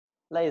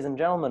Ladies and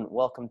gentlemen,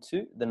 welcome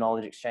to the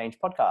Knowledge Exchange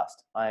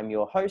podcast. I am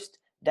your host,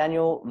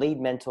 Daniel, lead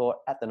mentor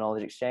at the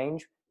Knowledge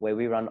Exchange, where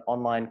we run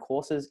online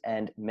courses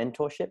and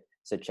mentorship.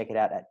 So check it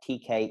out at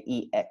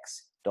tkex.org.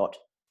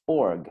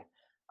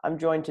 I'm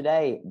joined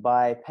today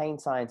by pain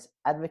science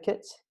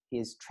advocate. He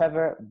is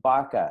Trevor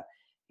Barker.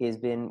 He has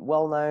been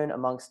well known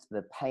amongst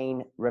the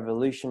Pain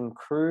Revolution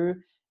crew.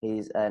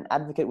 He's an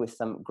advocate with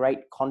some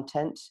great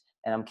content,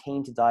 and I'm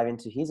keen to dive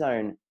into his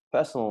own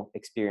personal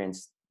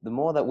experience. The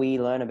more that we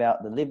learn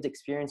about the lived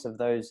experience of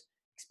those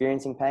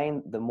experiencing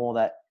pain, the more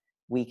that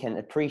we can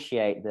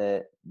appreciate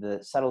the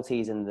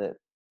subtleties and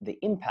the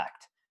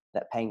impact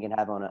that pain can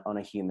have on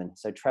a human.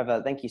 So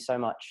Trevor, thank you so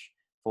much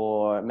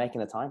for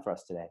making the time for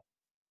us today.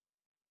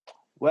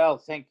 Well,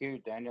 thank you,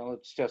 Daniel.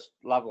 It's just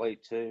lovely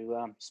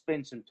to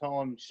spend some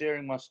time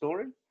sharing my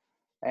story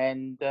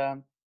and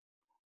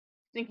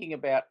thinking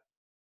about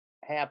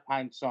how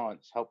pain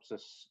science helps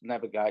us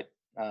navigate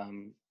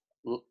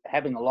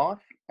having a life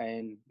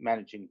and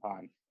managing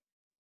pain.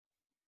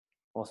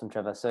 Awesome,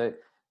 Trevor. So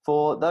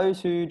for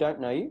those who don't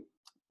know you,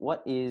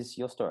 what is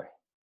your story?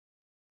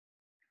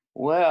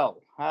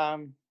 Well,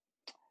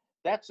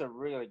 that's a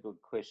really good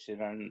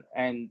question.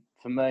 And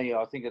for me,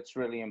 I think it's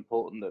really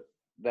important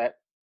that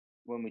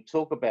when we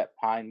talk about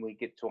pain, we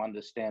get to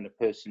understand a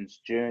person's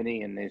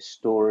journey and their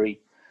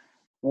story,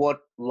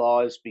 what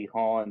lies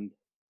behind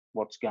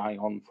what's going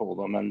on for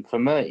them. And for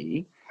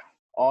me,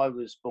 I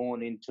was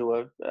born into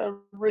a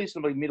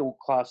reasonably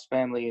middle-class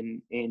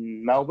family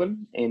in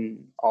Melbourne,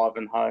 in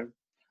Ivanhoe,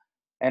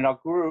 and I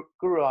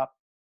grew up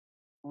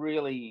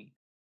really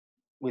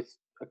with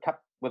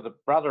a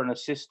brother and a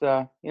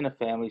sister in a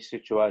family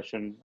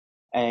situation,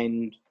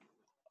 and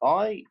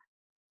I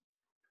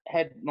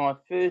had my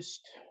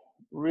first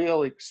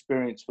real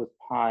experience with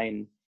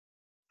pain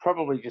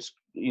probably just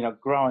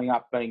growing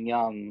up, being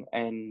young,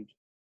 and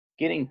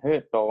getting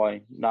hurt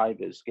by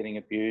neighbours, getting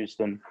abused,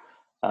 and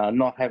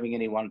not having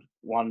anyone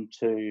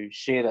to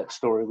share that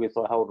story with.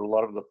 I held a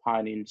lot of the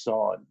pain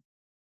inside.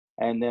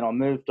 And then I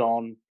moved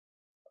on.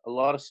 A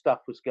lot of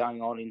stuff was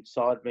going on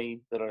inside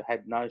me that I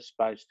had no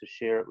space to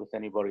share it with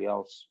anybody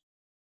else.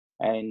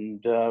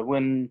 And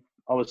when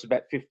I was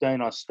about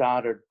 15, I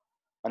started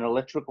an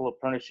electrical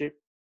apprenticeship.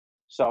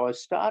 So I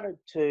started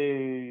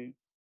to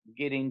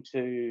get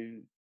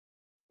into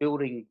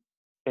building,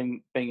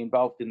 being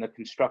involved in the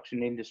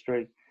construction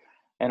industry.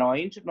 And I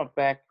injured my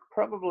back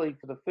probably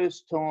for the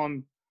first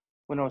time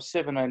when I was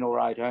 17 or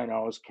 18. I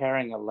was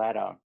carrying a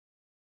ladder,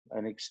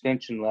 an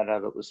extension ladder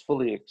that was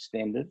fully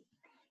extended.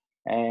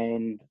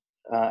 And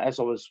as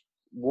I was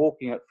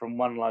walking it from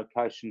one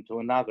location to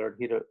another,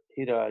 it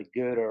hit a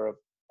girder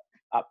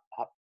up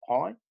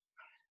high.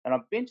 And I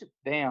bent it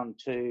down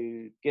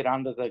to get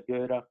under the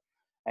girder.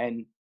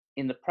 And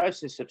in the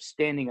process of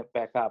standing it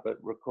back up, it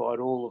required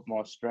all of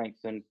my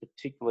strength and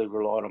particularly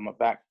relied on my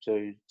back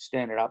to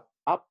stand it up.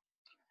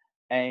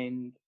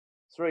 And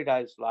 3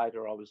 days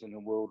later, I was in a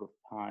world of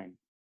pain.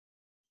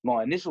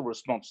 My initial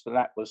response to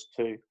that was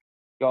to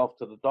go off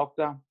to the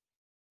doctor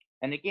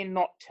and again,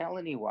 not tell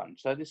anyone.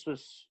 So this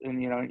was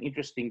an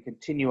interesting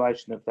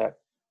continuation of that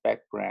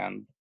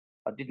background.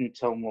 I didn't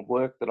tell my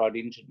work that I'd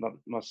injured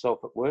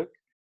myself at work.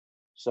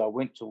 So I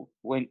went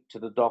to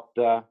the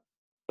doctor,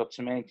 got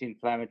some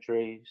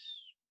anti-inflammatories,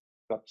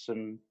 got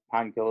some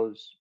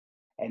painkillers,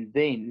 and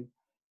then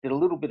did a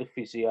little bit of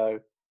physio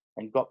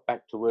and got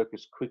back to work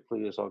as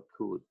quickly as I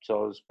could.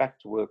 So I was back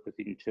to work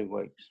within 2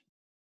 weeks.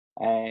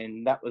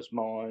 And that was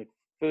my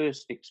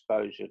first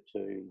exposure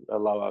to a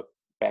lower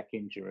back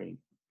injury.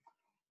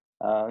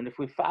 And if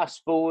we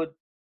fast forward,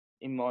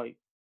 in my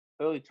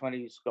early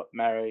 20s, got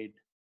married,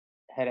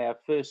 had our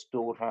first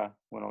daughter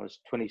when I was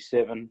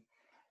 27.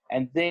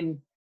 And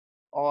then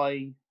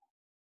I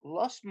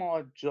lost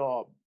my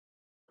job.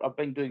 I've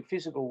been doing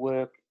physical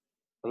work,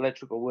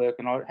 electrical work,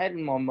 and I had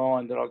in my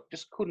mind that I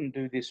just couldn't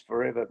do this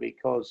forever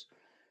because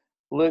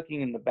lurking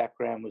in the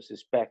background was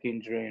this back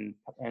injury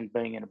and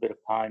being in a bit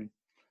of pain.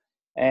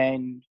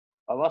 And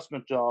I lost my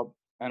job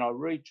and I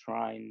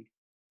retrained,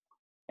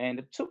 and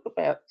it took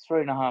about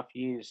 3.5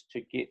 years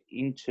to get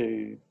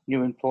into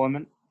new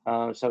employment.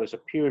 So it was a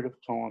period of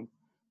time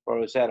where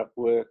I was out of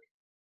work.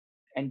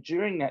 And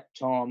during that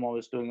time, I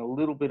was doing a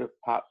little bit of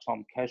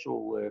part-time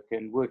casual work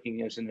and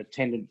working as an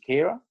attendant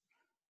carer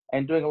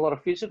and doing a lot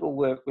of physical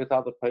work with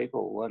other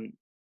people.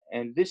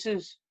 And this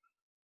is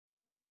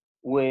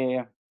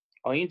where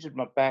I injured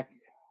my back,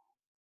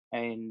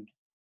 and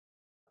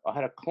I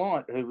had a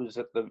client who was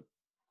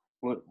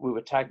we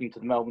were taking to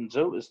the Melbourne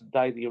Zoo. It was the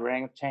day the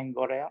orangutan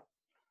got out.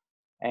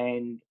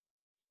 And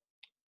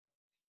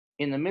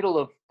in the middle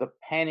of the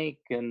panic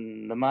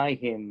and the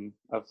mayhem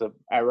of the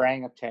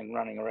orangutan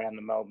running around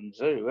the Melbourne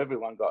Zoo,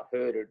 everyone got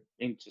herded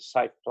into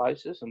safe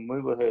places, and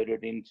we were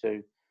herded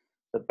into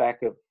the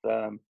back of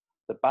the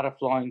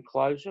butterfly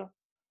enclosure.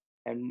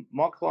 And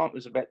my client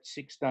was about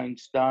 16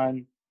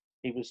 stone.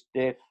 He was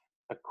deaf,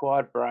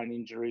 acquired brain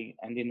injury,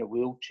 and in a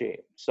wheelchair.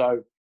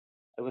 So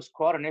it was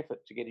quite an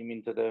effort to get him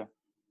into the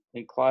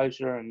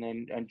enclosure.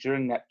 And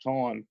during that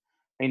time,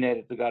 he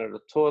needed to go to the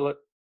toilet.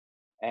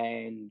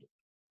 And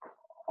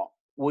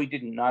we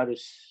didn't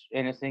notice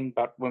anything,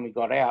 but when we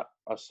got out,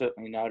 I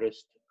certainly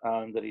noticed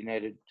that he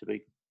needed to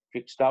be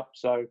fixed up.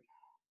 So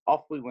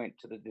off we went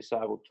to the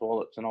disabled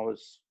toilets, and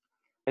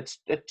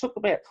it took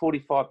about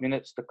 45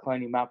 minutes to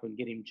clean him up and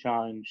get him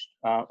changed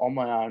on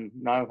my own,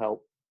 no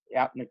help,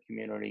 out in the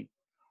community.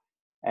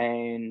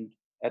 And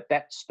at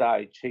that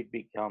stage, he'd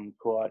become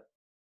quite,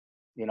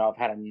 I've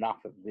had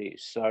enough of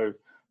this. So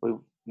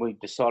we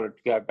decided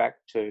to go back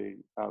to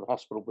the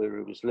hospital where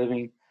he was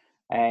living,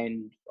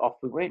 and off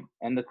we went.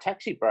 And the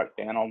taxi broke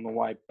down on the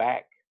way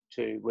back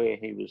to where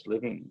he was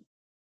living.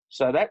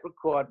 So that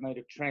required me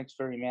to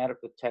transfer him out of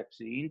the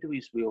taxi into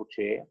his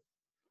wheelchair.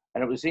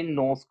 And it was in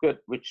Northcote,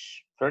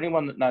 which, for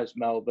anyone that knows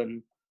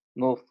Melbourne,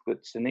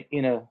 Northcote's an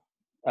inner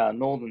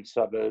northern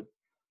suburb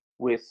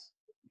with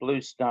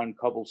bluestone,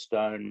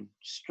 cobblestone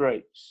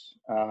streets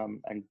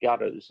and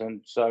gutters.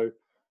 And so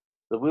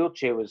the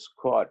wheelchair was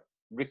quite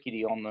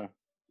rickety on the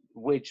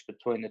wedge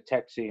between the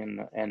taxi and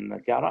the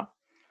gutter.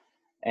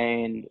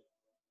 And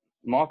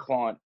my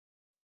client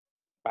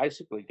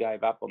basically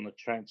gave up on the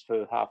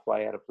transfer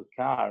halfway out of the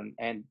car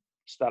and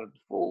started to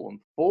fall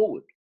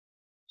forward.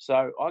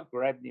 So I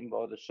grabbed him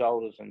by the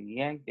shoulders and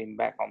yanked him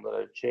back onto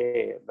the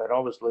chair, but I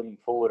was leaning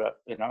forward,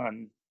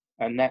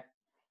 and that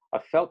I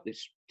felt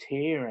this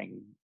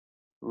tearing,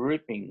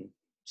 ripping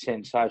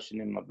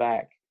sensation in my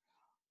back,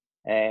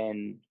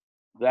 and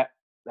that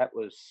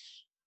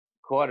was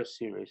quite a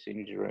serious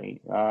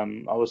injury.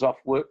 I was off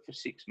work for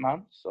 6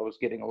 months. I was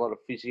getting a lot of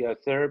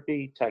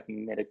physiotherapy,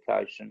 taking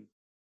medication,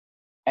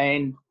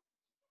 and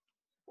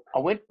I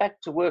went back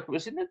to work. It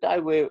was in a day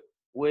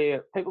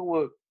where people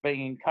were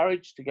being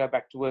encouraged to go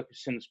back to work as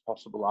soon as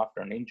possible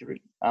after an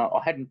injury.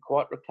 I hadn't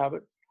quite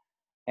recovered,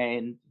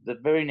 and the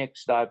very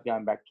next day of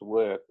going back to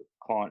work, the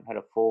client had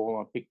a fall,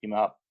 and I picked him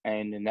up,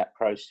 and in that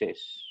process,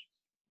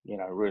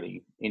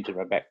 really injured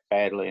my back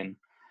badly, and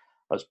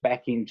I was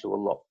back into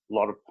a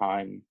lot of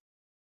pain.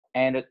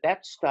 And at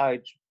that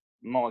stage,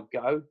 my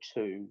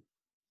go-to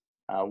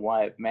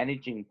way of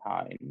managing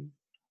pain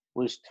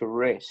was to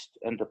rest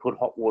and to put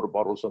hot water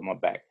bottles on my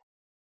back.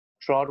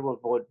 Try to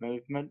avoid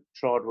movement,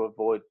 try to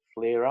avoid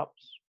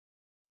flare-ups,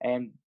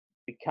 and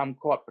become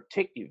quite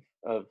protective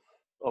of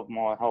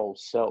my whole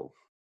self.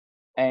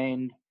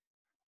 And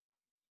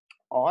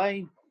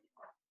I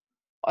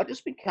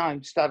just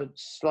started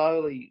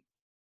slowly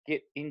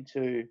get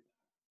into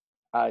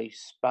a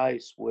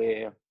space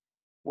where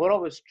what I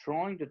was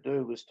trying to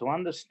do was to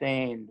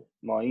understand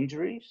my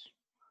injuries,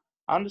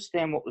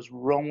 understand what was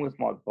wrong with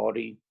my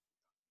body,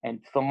 and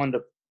find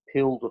a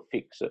pill to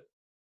fix it.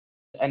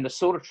 And the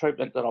sort of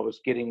treatment that I was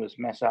getting was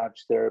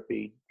massage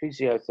therapy,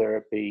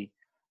 physiotherapy,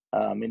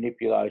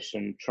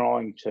 manipulation,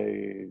 trying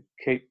to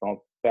keep my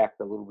back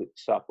a little bit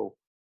supple.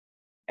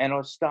 And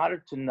I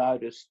started to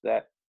notice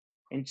that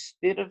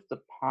instead of the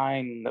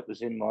pain that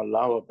was in my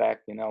lower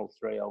back in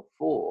L3,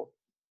 L4,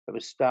 it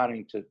was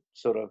starting to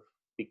sort of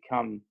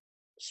become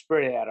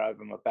spread out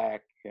over my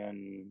back.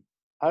 And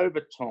over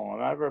time,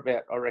 over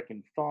about, I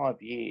reckon,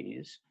 5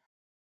 years,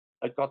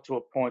 it got to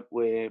a point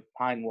where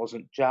pain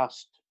wasn't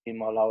just in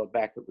my lower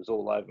back, it was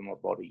all over my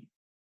body.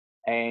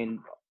 And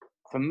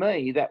for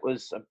me, that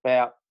was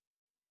about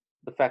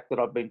the fact that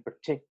I've been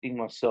protecting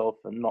myself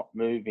and not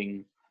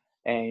moving,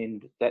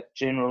 and that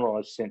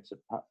generalised sense of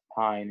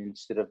pain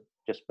instead of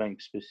just being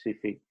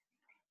specific.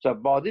 So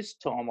by this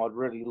time, I'd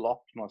really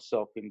locked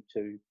myself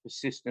into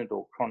persistent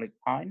or chronic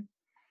pain.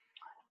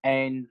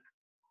 And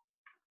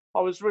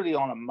I was really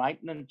on a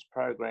maintenance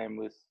program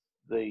with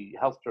the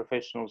health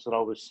professionals that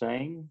I was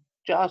seeing,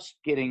 just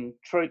getting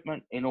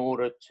treatment in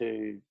order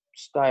to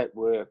stay at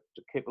work,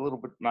 to keep a little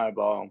bit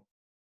mobile,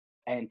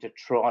 and to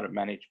try to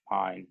manage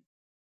pain.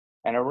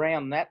 And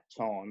around that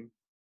time,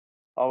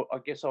 I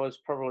guess I was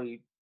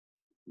probably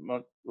my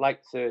late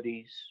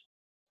 30s,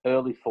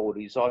 early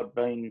 40s. I'd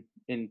been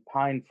in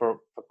pain for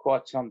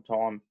quite some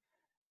time,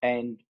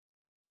 and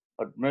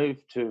I'd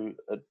moved to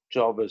a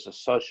job as a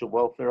social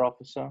welfare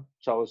officer.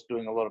 So I was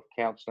doing a lot of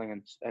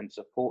counselling and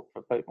support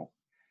for people.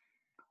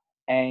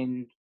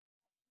 And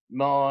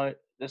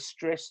the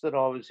stress that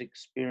I was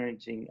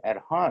experiencing at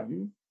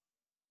home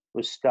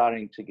was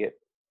starting to get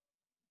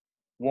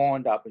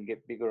wind up and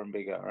get bigger and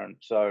bigger. And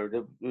so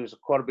there was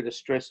quite a bit of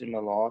stress in my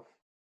life.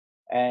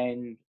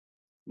 And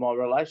my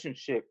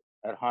relationship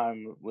at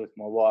home with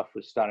my wife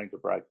was starting to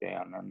break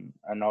down.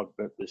 And I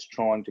was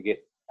trying to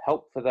get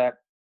help for that.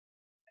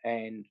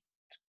 And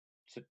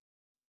to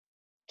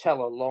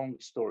tell a long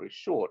story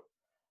short,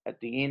 at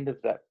the end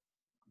of that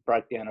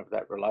breakdown of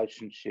that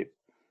relationship,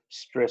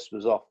 stress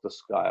was off the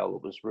scale.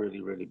 It was really,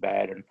 really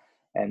bad.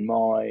 And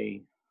my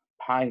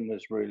pain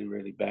was really,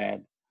 really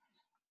bad.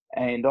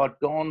 And I'd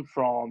gone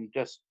from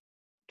just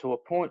to a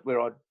point where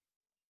I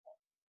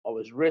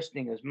was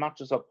resting as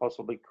much as I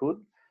possibly could.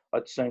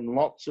 I'd seen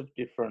lots of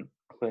different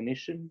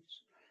clinicians,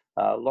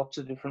 lots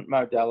of different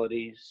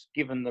modalities,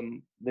 given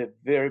them their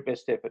very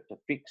best effort to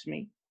fix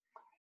me.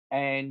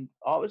 And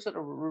I was at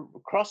a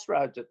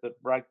crossroads at the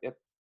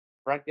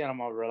breakdown of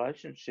my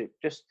relationship,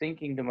 just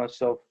thinking to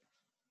myself,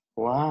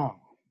 wow,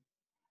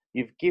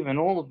 you've given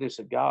all of this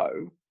a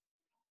go,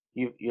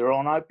 you're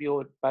on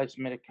opioid-based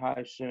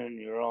medication,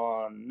 you're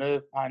on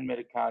nerve pain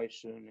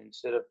medication.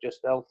 Instead of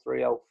just L3,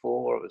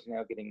 L4, I was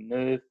now getting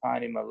nerve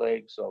pain in my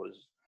legs.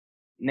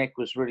 Neck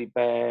was really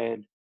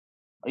bad.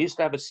 I used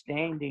to have a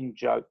standing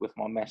joke with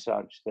my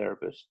massage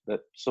therapist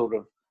that sort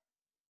of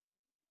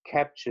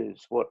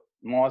captures what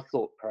my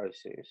thought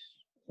process.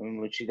 And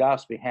when she'd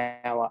ask me,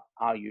 how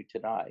are you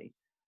today?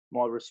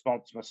 My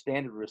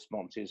standard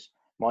response is,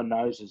 my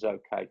nose is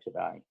okay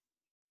today.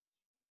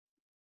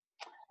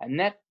 And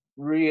that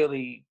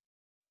really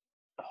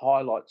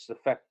highlights the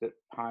fact that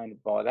pain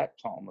by that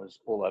time was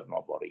all over my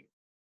body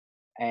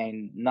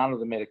and none of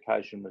the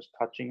medication was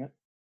touching it.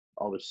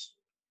 I was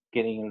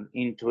getting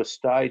into a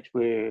stage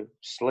where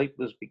sleep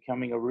was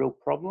becoming a real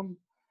problem.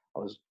 I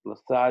was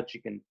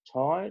lethargic and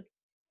tired.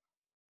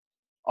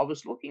 I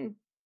was looking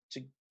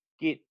to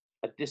get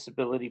a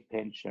disability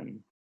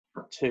pension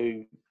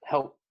to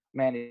help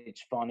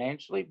manage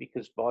financially,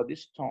 because by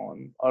this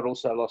time I'd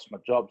also lost my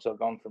job. So I'd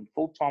gone from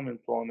full-time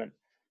employment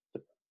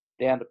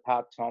down to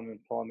part-time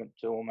employment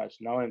to almost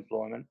no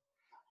employment.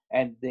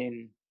 And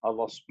then I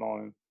lost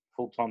my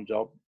full-time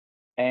job.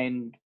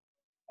 And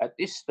at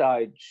this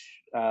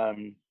stage,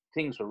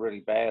 things were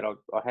really bad.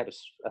 I had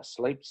a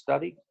sleep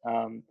study.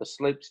 The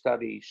sleep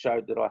study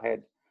showed that I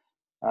had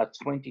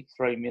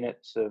 23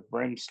 minutes of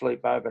REM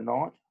sleep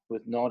overnight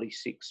with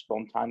 96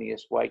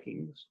 spontaneous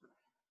wakings.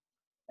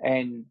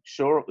 And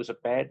sure, it was a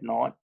bad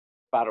night,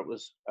 but it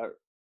was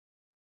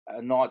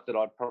a night that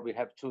I'd probably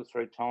have 2 or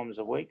 3 times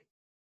a week,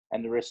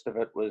 and the rest of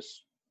it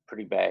was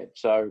pretty bad.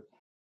 So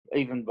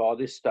even by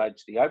this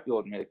stage, the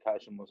opioid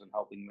medication wasn't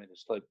helping me to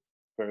sleep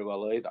very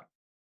well either.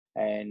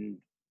 And,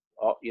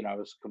 I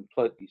was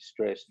completely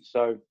stressed.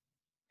 So,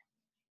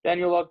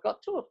 Daniel, I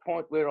got to a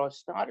point where I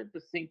started to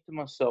think to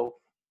myself,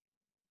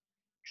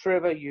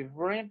 Trevor, you've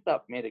ramped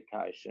up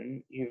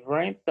medication, you've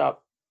ramped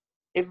up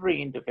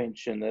every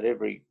intervention that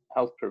every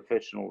health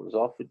professional has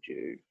offered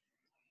you,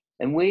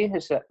 and where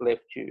has that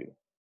left you?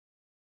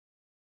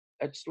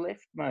 It's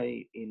left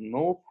me in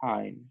more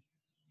pain.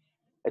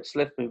 It's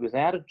left me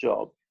without a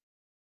job.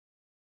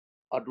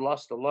 I'd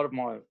lost a lot of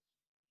my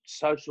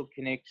social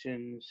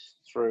connections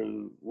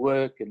through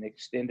work and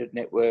extended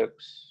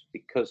networks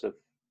because of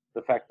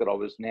the fact that I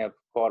was now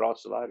quite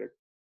isolated.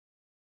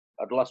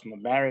 I'd lost my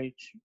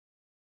marriage,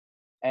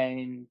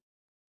 and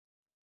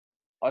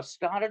I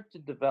started to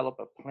develop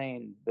a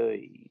plan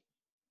B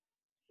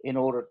in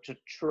order to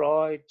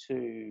try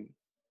to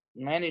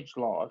manage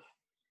life.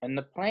 And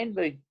the plan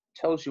B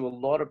tells you a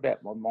lot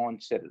about my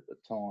mindset at the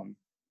time.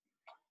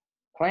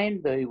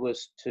 Plan B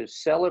was to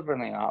sell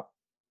everything up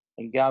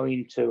and go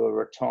into a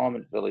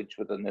retirement village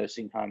with a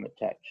nursing home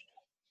attached,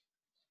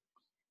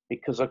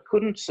 because I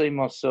couldn't see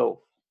myself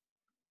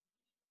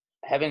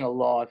having a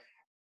life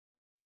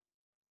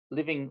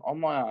living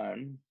on my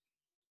own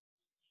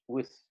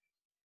with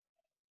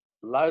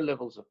low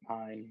levels of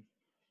pain.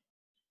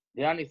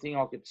 The only thing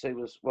I could see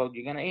was, well,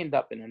 you're going to end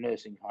up in a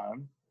nursing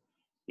home.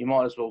 You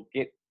might as well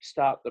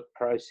start the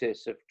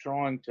process of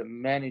trying to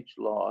manage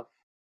life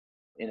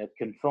in a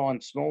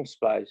confined small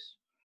space.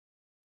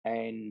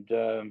 And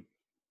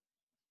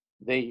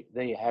there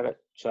you have it.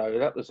 So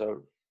that was a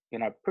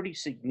pretty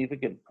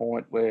significant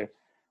point where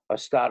I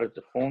started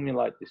to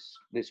formulate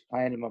this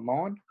plan in my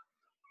mind.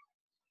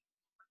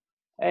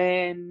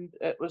 And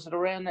it was at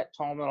around that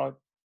time that I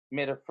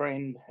met a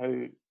friend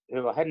who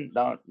I hadn't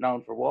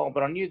known for a while,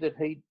 but I knew that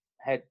he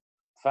had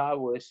far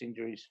worse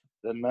injuries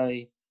than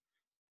me,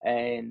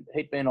 and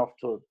he'd been off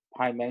to a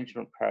pain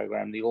management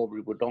program, the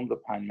Albury-Wodonga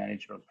pain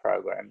management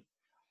program,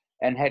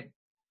 and had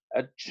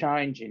a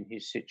change in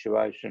his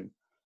situation.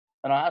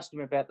 And I asked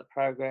him about the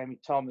program. He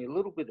told me a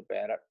little bit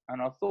about it,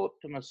 and I thought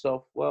to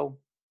myself, well,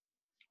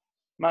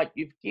 mate,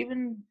 you've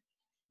given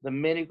the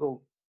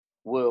medical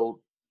world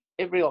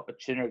every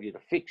opportunity to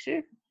fix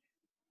you.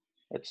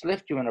 It's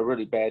left you in a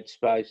really bad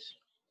space.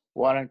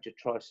 Why don't you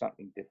try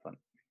something different?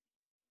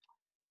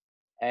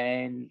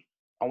 And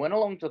I went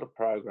along to the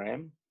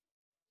program.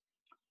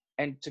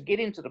 And to get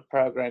into the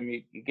program,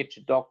 you get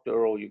your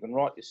doctor, or you can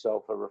write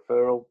yourself a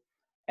referral,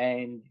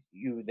 and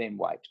you then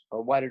wait. I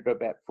waited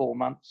about 4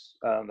 months.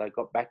 They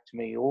got back to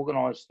me,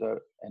 organised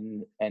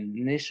an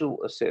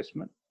initial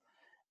assessment.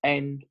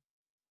 And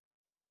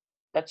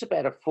that's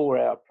about a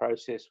 4-hour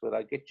process where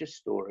they get your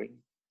story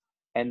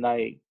and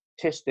they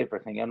test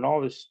everything. And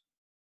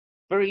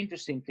very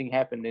interesting thing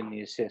happened in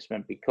the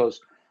assessment,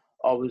 because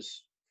I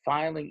was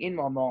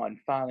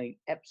failing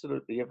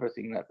absolutely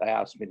everything that they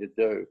asked me to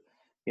do.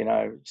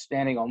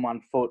 Standing on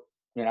one foot,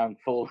 and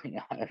falling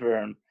over,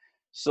 and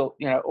so,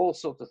 all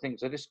sorts of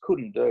things I just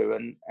couldn't do.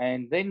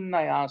 And then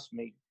they asked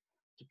me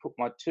to put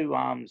my 2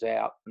 arms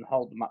out and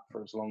hold them up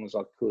for as long as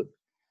I could.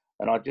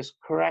 And I just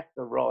cracked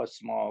a wry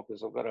smile,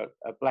 because I've got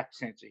a black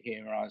sense of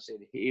humour. I said,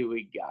 here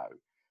we go.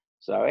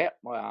 So out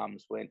my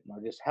arms went, and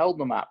I just held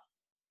them up.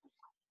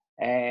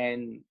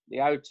 And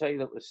the OT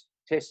that was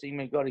testing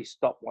me got his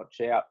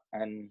stopwatch out,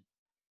 and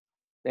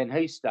then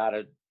he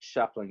started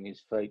shuffling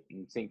his feet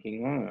and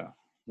thinking,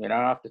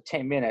 after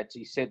 10 minutes,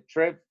 he said,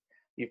 Trev,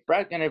 you've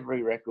broken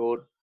every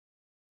record.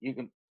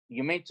 You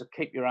you're meant to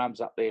keep your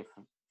arms up there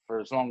for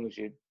as long as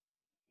you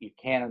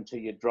can until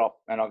you drop,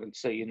 and I can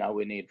see you're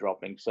nowhere near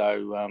dropping.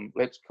 So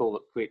let's call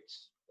it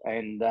quits.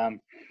 And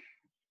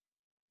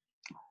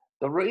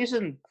the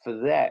reason for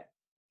that,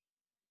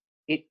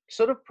 it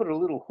sort of put a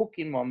little hook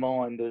in my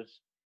mind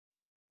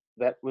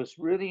that was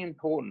really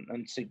important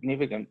and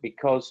significant,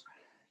 because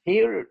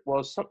here it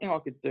was something I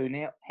could do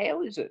now.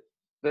 How is it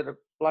that a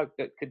bloke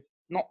that could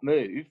not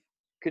move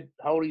could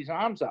hold his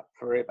arms up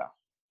forever?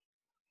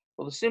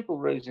 Well, the simple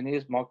reason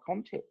is my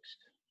context.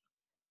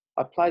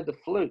 I played the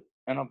flute,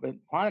 and I've been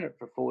playing it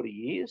for 40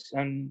 years,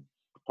 and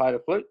to play the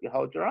flute, you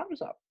hold your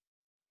arms up.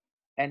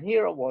 And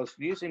here I was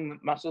using the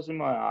muscles in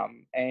my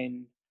arm,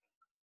 and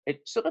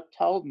it sort of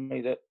told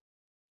me that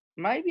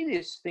maybe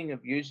this thing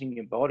of using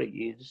your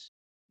body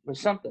there's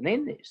something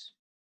in this.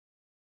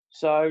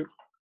 So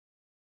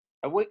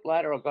a week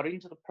later, I got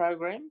into the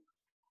program,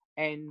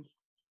 and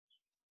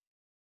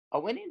I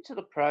went into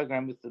the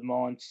program with the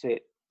mindset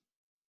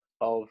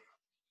of,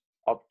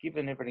 I've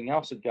given everything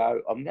else a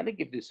go. I'm going to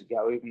give this a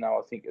go, even though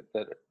I think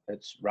that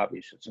it's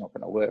rubbish. It's not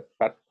going to work,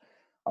 but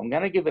I'm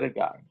going to give it a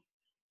go.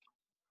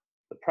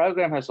 The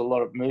program has a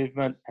lot of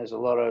movement, has a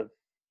lot of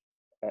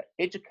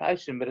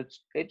education, but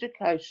it's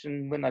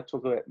education when they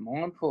talk about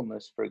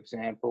mindfulness, for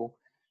example.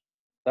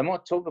 They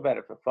might talk about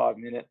it for 5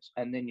 minutes,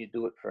 and then you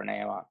do it for an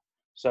hour.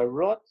 So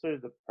right through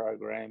the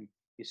program,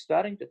 you're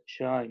starting to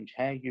change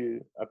how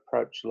you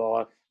approach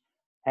life,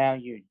 how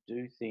you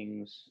do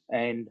things.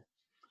 And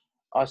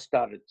I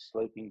started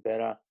sleeping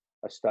better.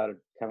 I started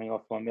coming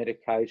off my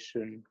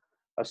medication.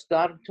 I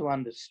started to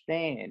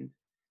understand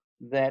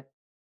that,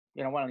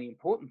 one of the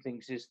important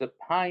things is that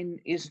pain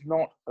is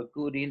not a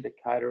good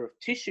indicator of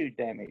tissue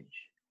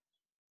damage.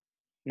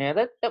 Now,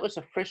 that was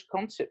a fresh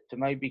concept to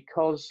me,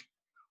 because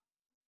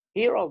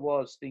here I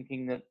was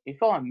thinking that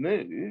if I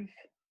move,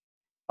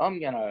 I'm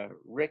going to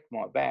wreck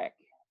my back,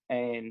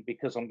 and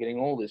because I'm getting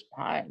all this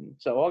pain,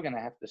 so I'm going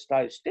to have to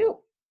stay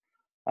still.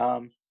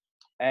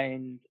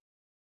 And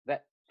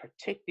that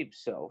protective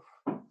self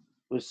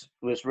was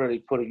really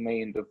putting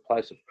me into a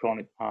place of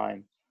chronic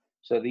pain.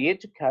 So the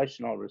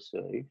education I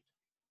received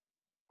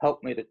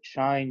helped me to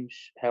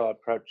change how I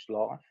approached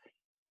life,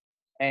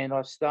 and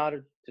I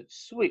started to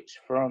switch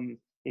from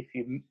if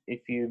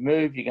you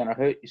move, you're going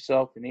to hurt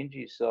yourself and injure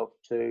yourself,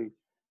 to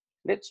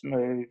let's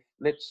move,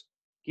 let's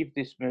give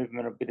this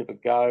movement a bit of a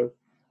go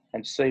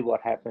and see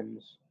what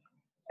happens.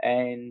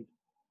 And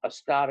I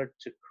started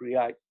to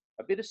create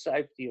a bit of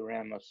safety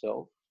around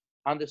myself,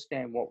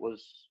 understand what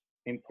was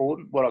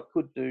important, what I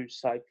could do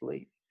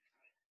safely,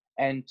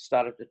 and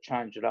started to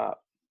change it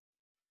up.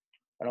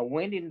 And I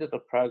went into the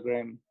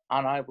program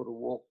unable to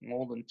walk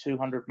more than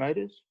 200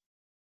 metres,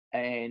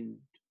 and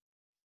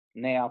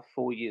now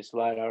 4 years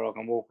later I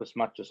can walk as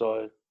much as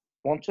I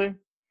want to,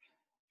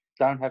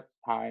 don't have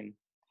pain.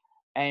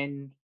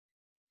 And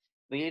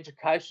the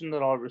education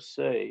that I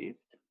received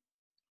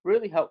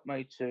really helped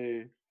me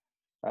to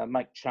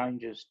make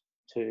changes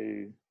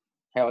to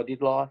how I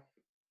did life,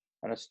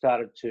 and I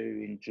started to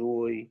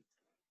enjoy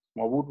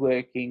my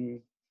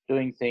woodworking,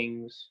 doing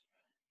things,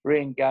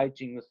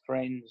 re-engaging with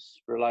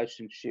friends,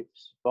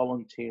 relationships,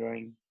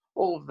 volunteering,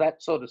 all of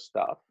that sort of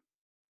stuff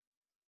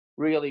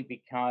really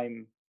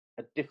became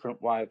a different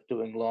way of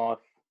doing life.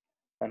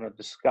 And I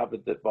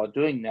discovered that by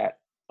doing that,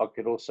 I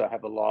could also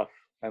have a life,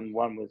 and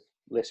one with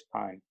less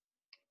pain.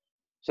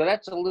 So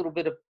that's a little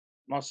bit of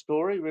my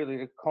story, really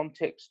the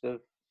context of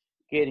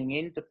getting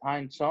into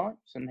pain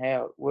science and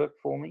how it worked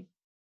for me.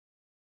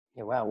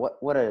 Yeah, wow,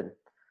 what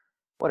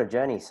a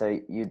journey. So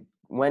you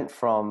went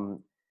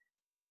from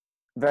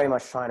very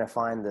much trying to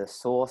find the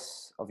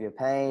source of your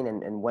pain,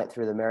 and went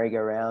through the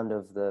merry-go-round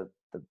of the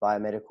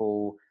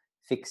biomedical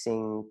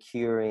fixing,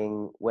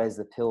 curing, where's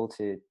the pill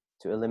to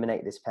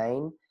eliminate this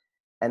pain.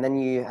 And then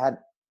you had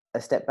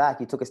a step back,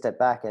 you took a step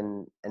back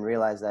and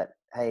realized that,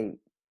 hey,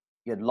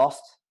 you had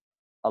lost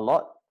a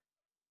lot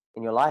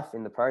in your life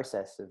in the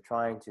process of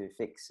trying to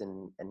fix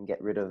and get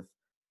rid of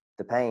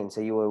the pain. So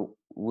you were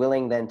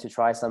willing then to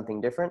try something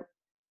different,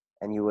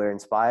 and you were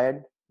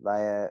inspired by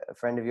a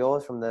friend of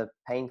yours from the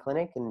pain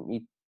clinic, and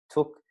you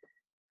took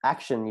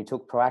action, you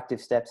took proactive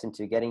steps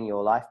into getting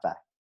your life back.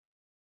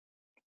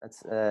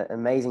 That's an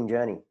amazing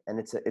journey. And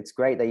it's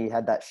great that you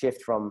had that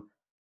shift from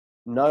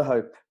no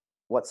hope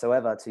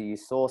whatsoever to you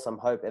saw some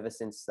hope ever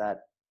since that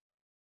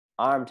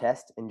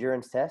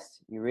endurance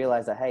test. You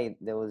realized that, hey,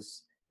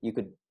 you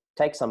could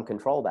take some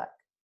control back.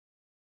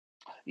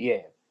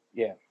 Yeah.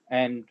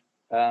 And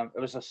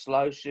it was a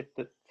slow shift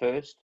at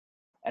first,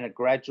 and a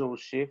gradual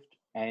shift,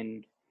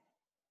 and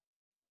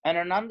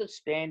an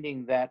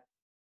understanding that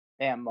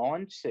our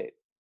mindset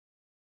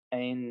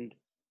and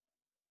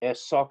our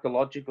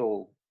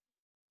psychological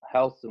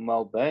health and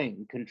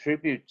well-being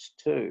contributes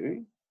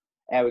to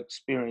our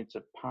experience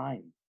of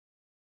pain.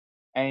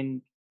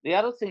 And the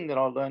other thing that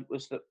I learned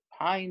was that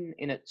pain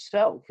in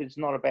itself is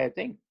not a bad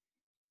thing.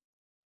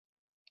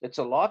 It's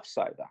a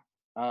lifesaver,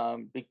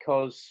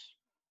 because,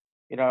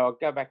 I'll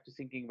go back to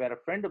thinking about a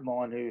friend of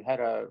mine who had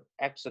an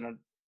accident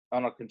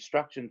on a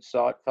construction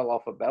site, fell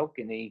off a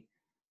balcony,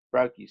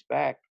 broke his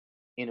back.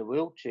 in a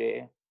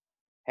wheelchair,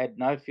 had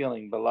no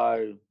feeling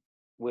below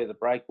where the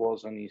break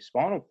was on his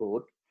spinal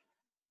cord,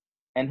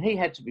 and he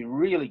had to be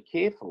really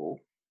careful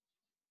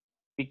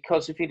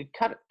because if he'd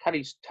cut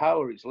his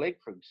toe or his leg,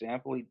 for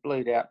example, he'd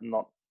bleed out and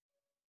not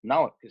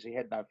know it because he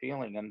had no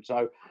feeling. And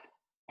so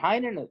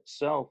pain in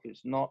itself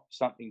is not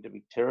something to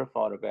be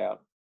terrified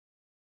about.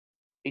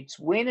 It's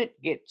when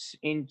it gets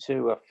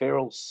into a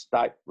feral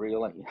state,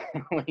 really,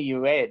 where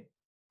you add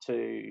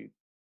to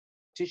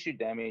tissue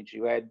damage,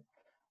 you add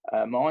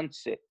a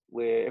mindset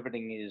where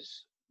everything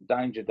is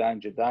danger,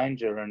 danger,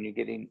 danger, and you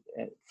get in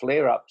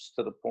flare-ups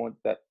to the point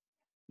that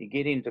you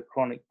get into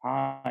chronic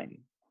pain,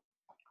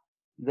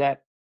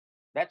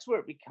 that's where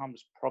it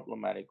becomes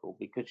problematical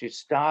because you're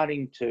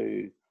starting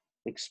to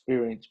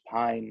experience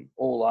pain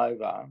all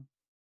over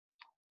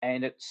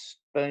and it's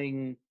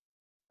being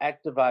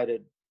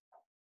activated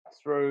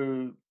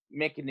through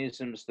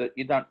mechanisms that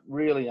you don't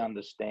really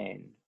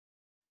understand,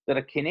 that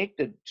are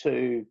connected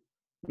to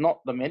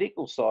not the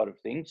medical side of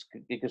things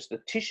because the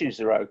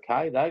tissues are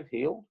okay, they've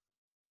healed,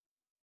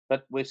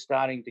 but we're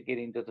starting to get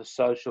into the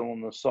social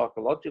and the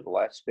psychological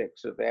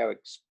aspects of our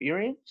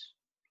experience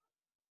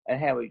and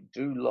how we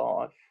do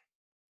life.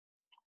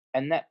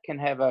 And that can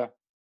have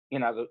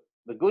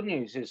the good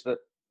news is that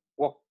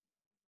what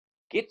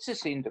gets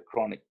us into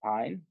chronic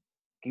pain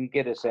can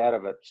get us out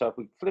of it. So if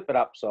we flip it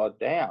upside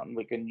down,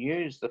 we can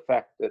use the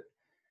fact that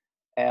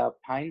our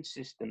pain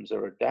systems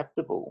are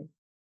adaptable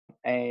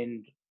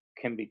and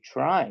can be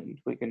trained.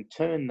 We can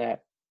turn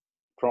that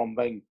from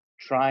being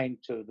trained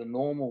to the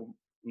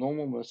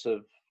normalness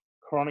of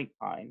chronic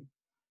pain.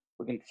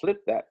 We can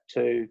flip that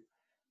to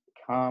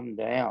calm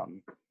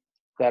down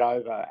that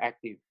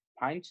overactive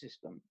pain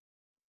system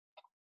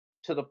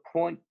to the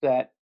point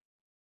that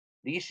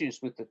the issues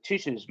with the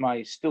tissues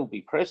may still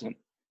be present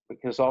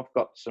because I've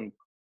got some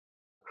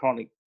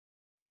chronic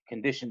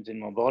conditions in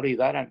my body.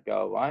 They don't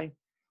go away.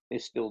 They're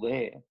still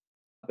there.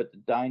 But the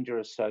danger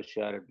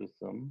associated with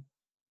them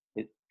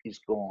is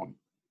gone.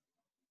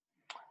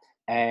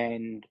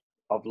 And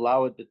I've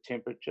lowered the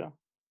temperature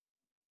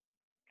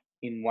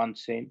in one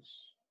sense,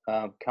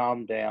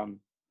 calmed down,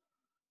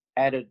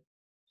 added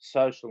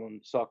social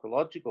and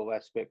psychological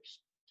aspects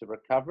to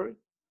recovery,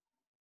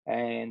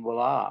 and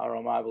voila,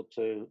 I'm able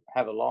to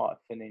have a life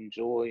and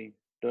enjoy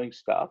doing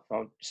stuff.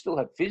 I still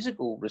have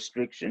physical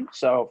restrictions,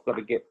 so I've got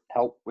to get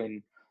help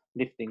when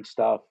lifting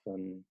stuff,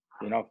 and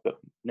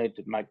need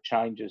to make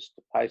changes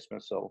to pace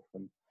myself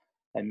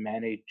and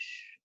manage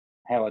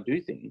how I do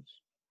things.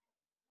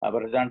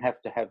 But I don't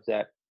have to have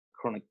that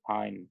chronic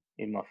pain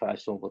in my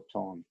face all the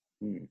time.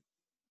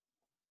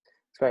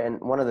 It's great.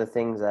 And one of the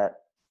things that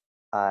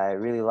I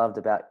really loved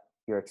about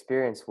your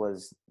experience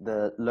was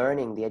the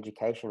learning, the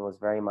education was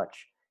very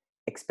much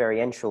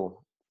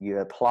experiential. You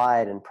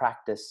applied and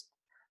practiced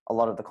a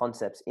lot of the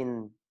concepts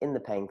in the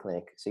pain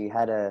clinic. So you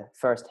had a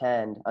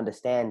first-hand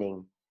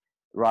understanding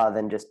rather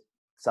than just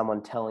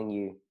someone telling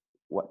you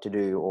what to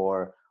do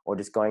or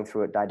just going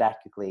through it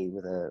didactically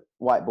with a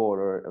whiteboard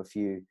or a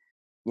few,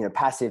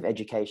 passive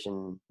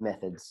education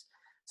methods.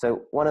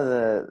 So one of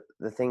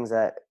the things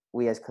that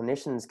we as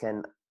clinicians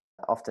can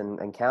often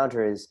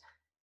encounter is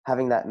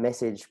having that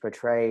message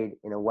portrayed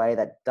in a way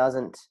that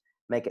doesn't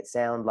make it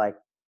sound like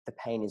the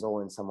pain is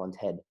all in someone's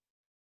head.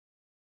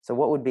 So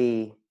what would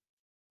be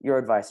your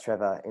advice,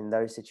 Trevor, in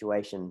those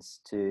situations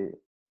to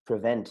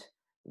prevent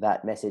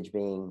that message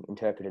being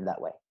interpreted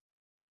that way?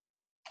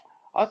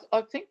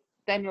 I think,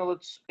 Daniel,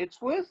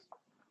 it's worth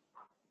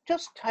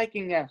just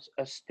taking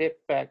a step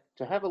back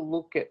to have a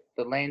look at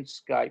the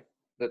landscape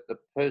that the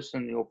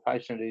person, your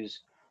patient,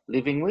 is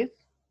living with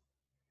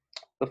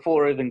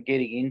before even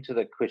getting into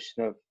the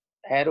question of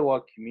how do I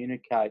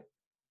communicate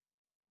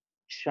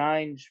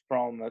change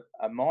from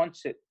a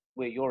mindset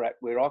where you're at,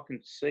 where I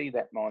can see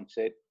that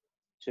mindset,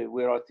 to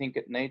where I think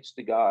it needs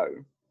to go.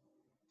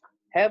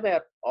 How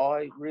about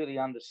I really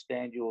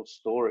understand your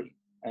story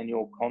and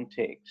your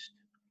context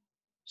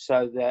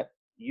so that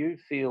you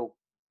feel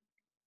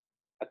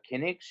a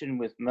connection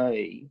with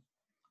me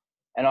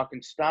and I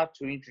can start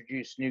to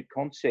introduce new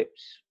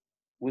concepts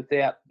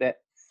without that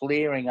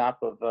flaring up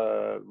of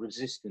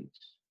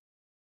resistance.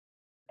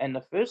 And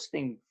the first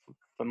thing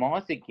for my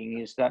thinking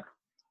is that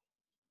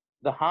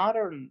the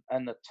harder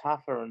and the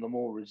tougher and the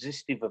more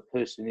resistive a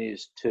person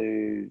is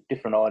to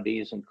different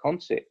ideas and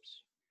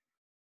concepts,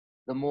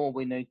 the more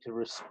we need to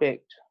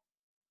respect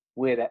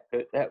where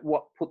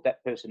what put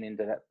that person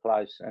into that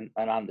place and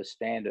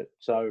understand it.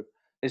 So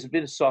there's a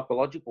bit of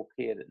psychological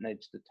care that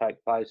needs to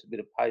take place, a bit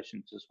of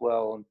patience as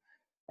well.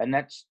 And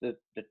that's the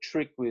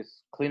trick with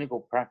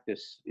clinical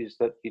practice, is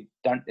that you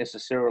don't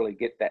necessarily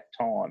get that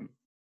time.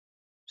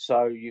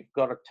 So you've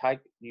got to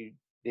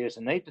there's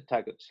a need to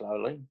take it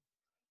slowly.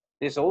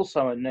 There's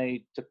also a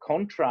need to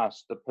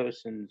contrast the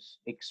person's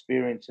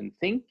experience and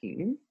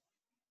thinking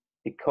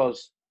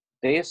because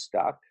they're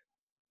stuck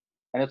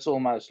and it's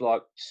almost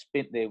like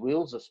their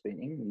wheels are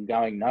spinning and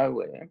going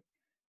nowhere.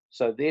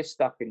 So they're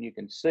stuck and you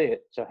can see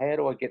it. So how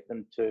do I get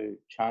them to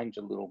change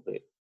a little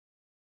bit?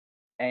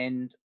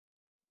 And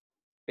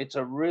it's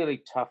a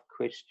really tough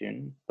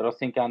question, but I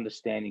think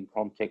understanding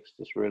context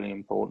is really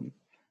important,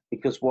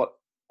 because what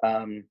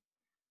they're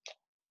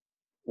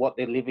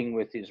living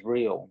with is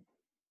real,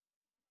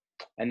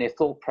 and their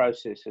thought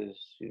processes,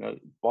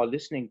 by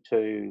listening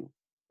to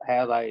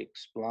how they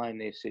explain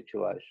their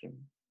situation,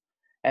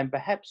 and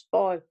perhaps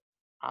by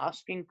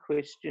asking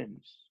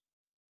questions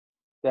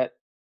that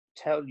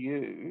tell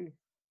you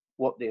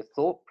what their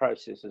thought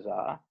processes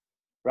are,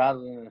 rather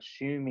than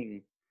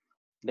assuming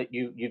that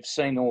you've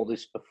seen all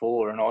this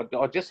before. And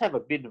I just have a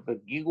bit of a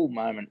giggle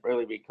moment,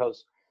 really,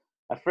 because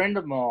a friend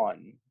of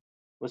mine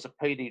was a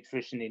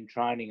paediatrician in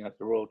training at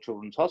the Royal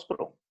Children's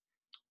Hospital.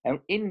 And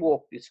in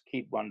walked this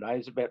kid one day. He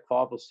was about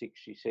 5 or 6,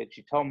 she said.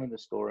 She told me the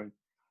story.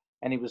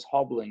 And he was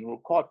hobbling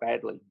quite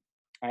badly.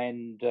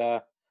 And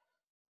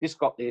this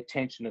got the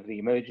attention of the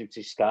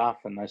emergency staff,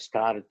 and they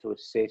started to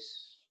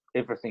assess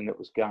everything that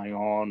was going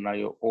on.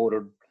 They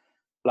ordered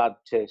blood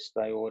tests,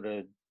 they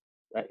ordered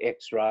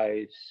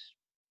x-rays,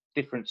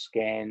 different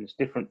scans,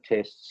 different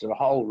tests, a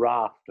whole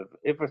raft of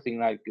everything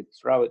they could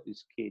throw at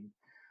this kid.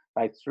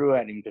 They threw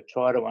at him to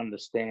try to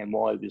understand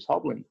why he was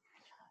hobbling.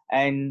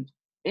 And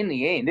in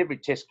the end, every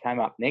test came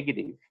up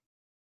negative.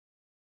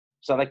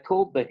 So they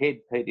called the head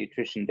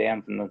paediatrician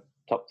down from the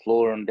top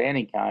floor, and down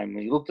he came, and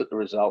he looked at the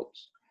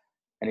results,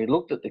 and he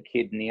looked at the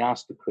kid, and he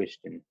asked a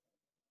question.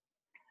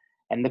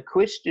 And the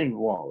question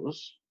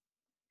was,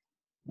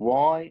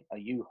 why are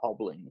you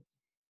hobbling?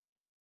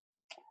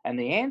 And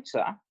the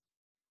answer,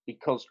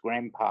 because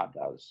Grandpa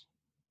does.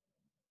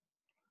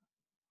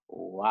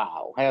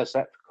 Wow, how's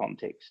that for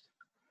context?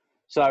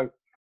 So,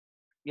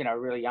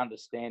 really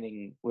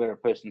understanding where a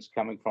person's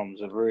coming from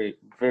is a very,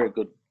 very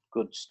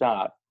good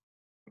start.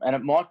 And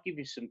it might give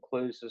you some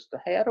clues as to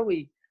how do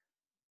we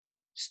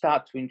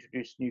start to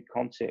introduce new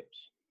concepts.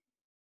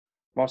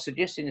 My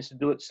suggestion is to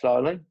do it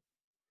slowly,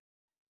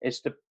 is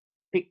to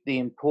pick the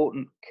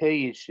important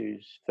key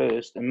issues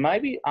first, and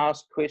maybe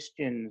ask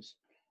questions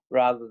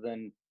rather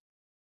than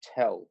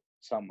tell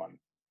someone.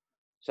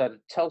 So to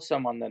tell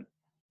someone that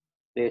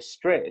they're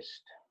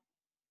stressed,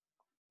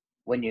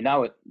 when you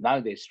know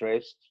they're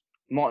stressed,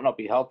 might not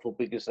be helpful,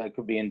 because they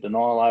could be in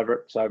denial over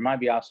it. So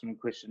maybe ask them a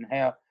question: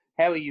 how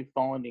are you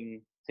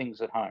finding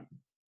things at home?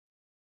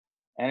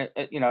 And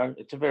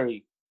it's a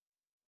very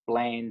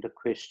bland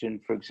question,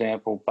 for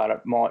example, but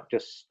it might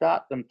just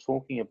start them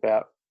talking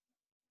about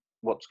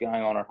what's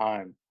going on at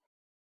home.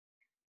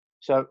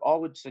 So I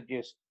would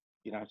suggest,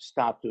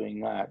 start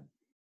doing that.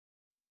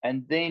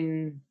 And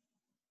then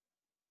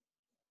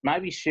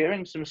maybe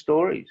sharing some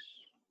stories,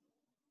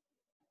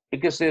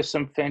 because there's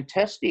some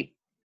fantastic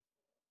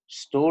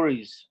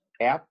stories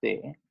out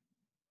there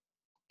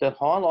that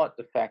highlight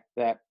the fact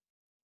that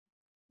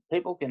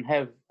people can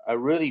have a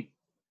really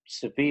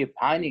severe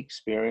pain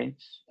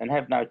experience and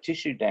have no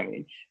tissue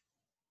damage.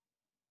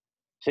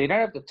 So you don't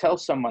have to tell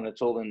someone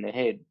it's all in their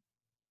head,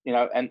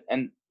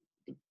 and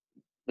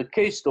the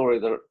key story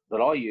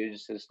that I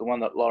use is the one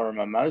that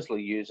Lorimer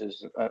Moseley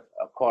uses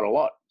quite a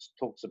lot. It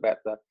talks about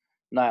the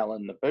nail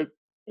in the boot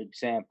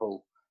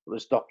example. It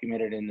was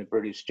documented in the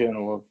British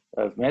Journal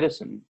of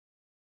Medicine,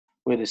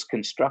 where this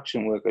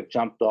construction worker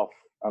jumped off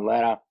a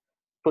ladder,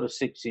 put a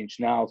 6-inch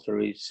nail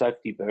through his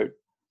safety boot,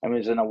 and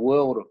was in a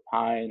world of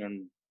pain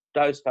and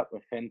dosed up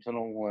with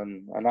fentanyl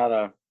and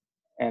another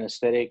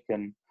anaesthetic,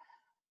 and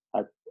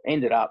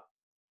ended up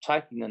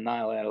taking the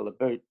nail out of the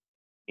boot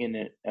in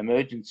an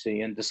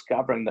emergency and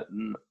discovering that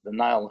the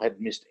nail had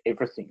missed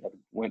everything. It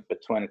went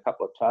between a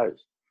couple of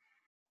toes.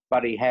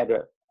 But he had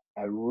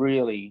a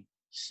really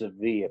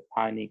severe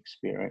pain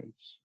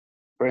experience,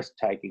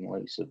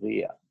 breathtakingly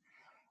severe,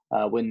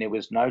 when there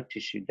was no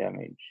tissue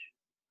damage.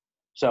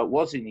 So it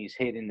was in his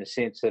head, in the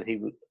sense that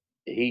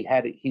he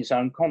had his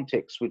own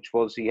context, which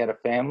was he had a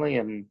family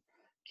and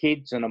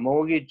kids and a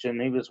mortgage,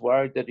 and he was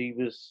worried that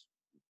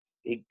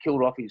he'd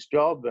killed off his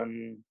job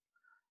and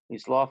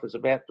his life was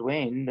about to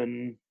end,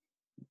 and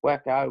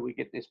wacko, we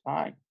get this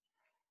pain.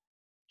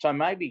 So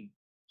maybe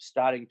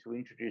starting to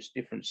introduce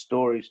different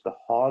stories to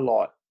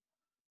highlight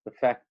the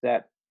fact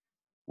that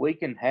we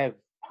can have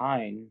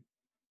pain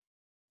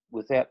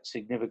without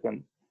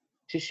significant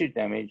tissue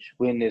damage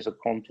when there's a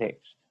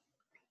context,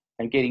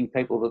 and getting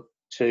people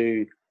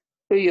to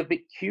be a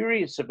bit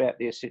curious about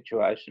their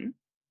situation,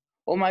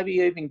 or maybe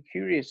even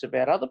curious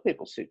about other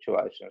people's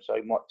situations. So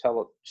you might tell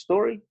a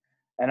story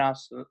and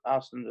ask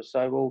them to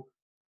say, well,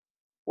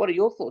 what are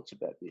your thoughts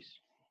about this?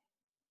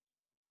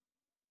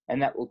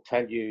 And that will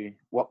tell you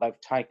what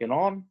they've taken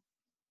on,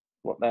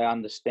 what they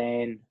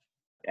understand,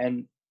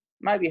 and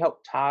maybe help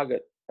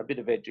target a bit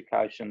of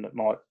education that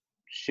might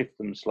shift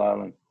them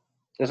slowly.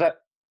 Does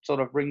that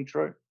sort of ring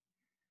true?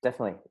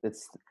 Definitely.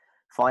 It's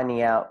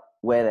finding out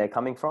where they're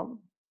coming from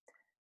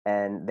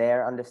and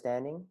their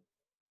understanding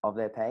of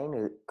their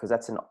pain, because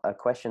that's a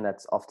question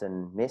that's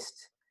often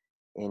missed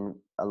in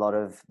a lot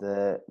of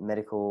the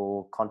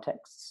medical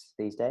contexts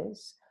these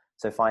days.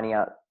 So finding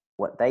out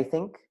what they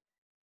think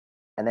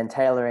and then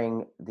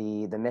tailoring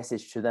the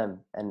message to them,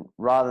 and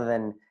rather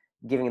than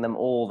giving them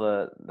all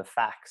the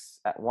facts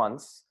at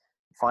once,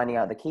 finding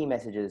out the key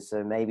messages.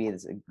 So maybe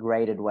it's a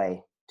graded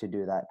way to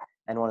do that.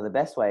 And one of the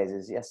best ways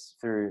is, yes,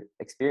 through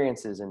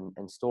experiences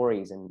and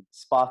stories and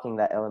sparking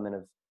that element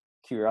of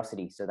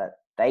curiosity so that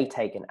they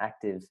take an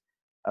active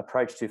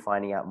approach to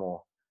finding out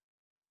more.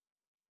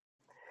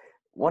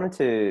 Wanted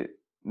to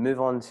move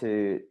on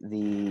to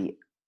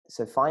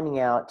so finding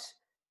out,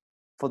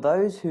 for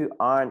those who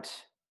aren't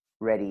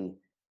ready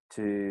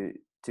to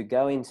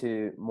go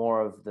into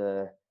more of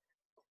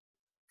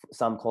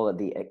some call it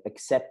the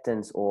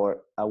acceptance,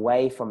 or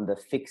away from the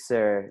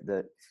fixer,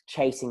 the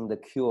chasing the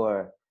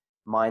cure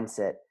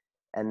mindset,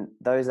 and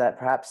those that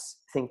perhaps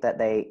think that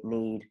they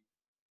need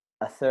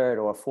a third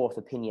or a fourth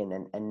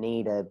opinion and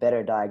need a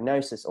better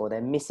diagnosis, or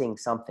they're missing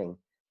something.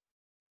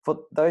 For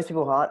those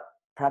people who aren't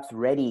perhaps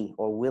ready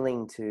or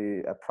willing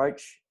to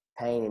approach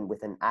pain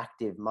with an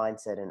active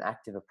mindset and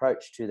active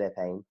approach to their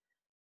pain,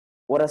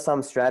 what are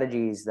some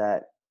strategies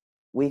that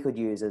we could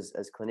use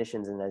as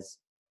clinicians and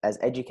as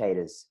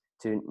educators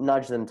to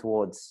nudge them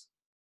towards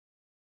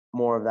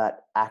more of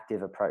that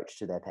active approach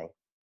to their pain?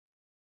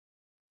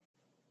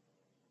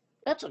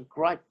 That's a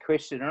great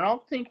question. And I'm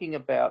thinking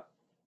about,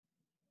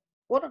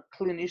 what are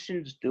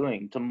clinicians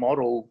doing to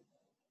model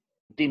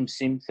dim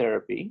sim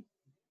therapy?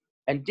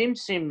 And dim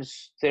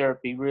sims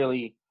therapy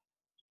really,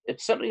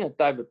 it's something that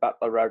David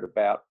Butler wrote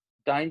about: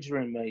 danger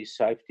in me,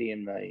 safety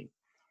in me.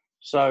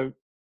 So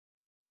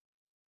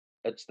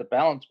it's the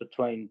balance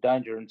between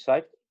danger and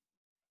safety.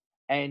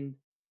 And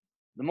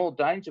the more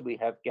danger we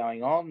have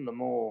going on, the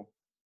more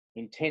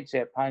intense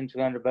our pain's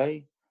going to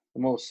be,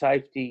 the more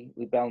safety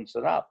we balance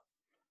it up.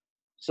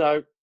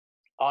 So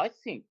I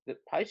think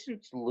that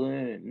patients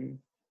learn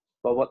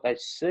by what they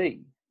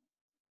see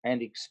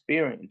and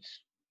experience,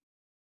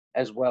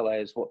 as well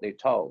as what they're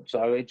told.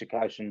 So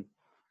education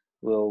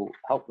will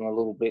help them a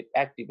little bit.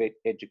 Active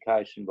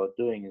education by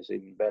doing is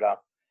even better.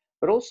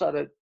 But also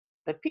that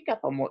they pick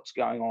up on what's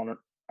going on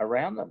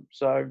around them.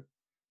 So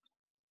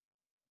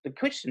the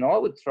question I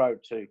would throw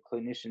to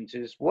clinicians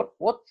is, what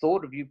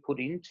thought have you put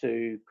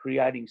into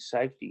creating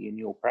safety in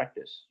your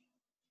practice?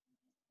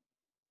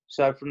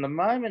 So from the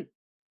moment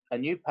a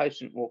new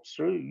patient walks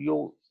through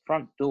your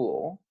front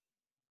door,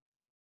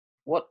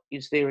 what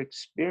is their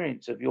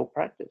experience of your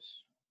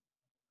practice?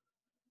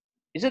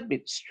 Is it a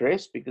bit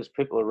stressed because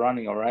people are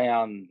running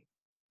around,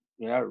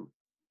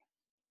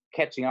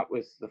 catching up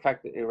with the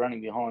fact that they're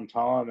running behind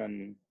time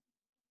and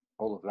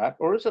all of that?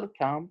 Or is it a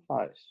calm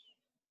place?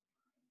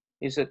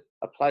 Is it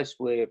a place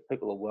where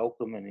people are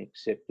welcome and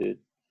accepted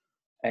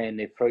and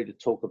they're free to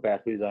talk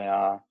about who they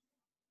are?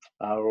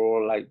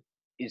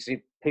 Is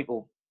it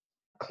people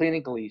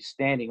clinically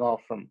standing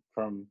off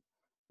from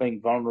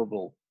being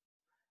vulnerable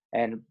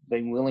and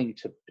being willing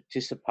to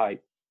participate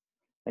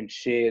and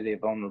share their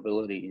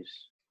vulnerabilities?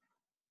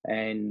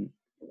 And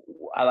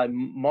are they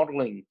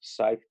modelling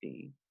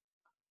safety?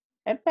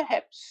 And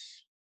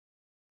perhaps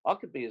I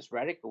could be as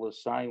radical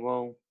as saying,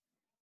 well,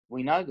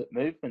 we know that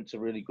movement's a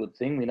really good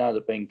thing. We know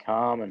that being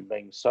calm and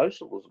being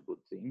social is a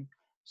good thing.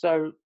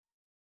 So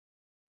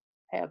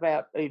how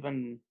about,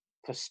 even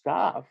for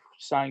staff,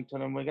 saying to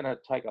them, we're going to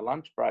take a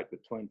lunch break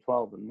between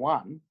 12 and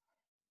 1,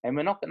 and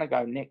we're not going to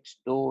go next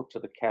door to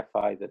the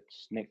cafe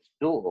that's next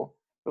door,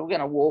 but we're going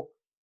to walk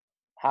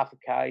half a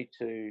K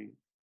to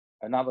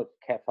another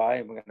cafe,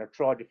 and we're going to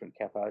try different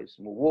cafes,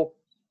 and we'll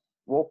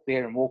walk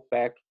there and walk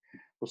back.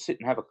 We'll sit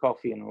and have a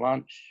coffee and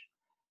lunch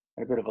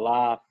and a bit of a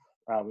laugh.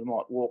 We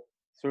might walk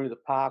through the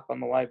park on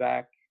the way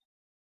back.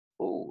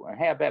 Oh, and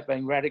how about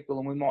being radical,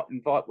 and we might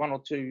invite 1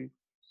 or 2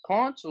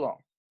 clients along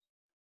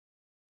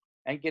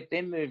and get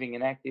them moving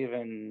and active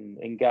and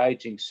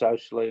engaging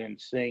socially and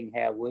seeing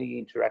how we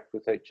interact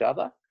with each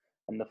other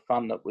and the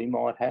fun that we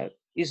might have.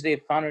 Is there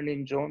fun and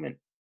enjoyment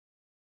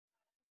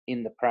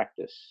in the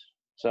practice?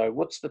 So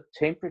what's the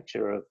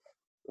temperature of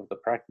the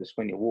practice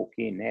when you walk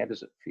in? How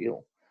does it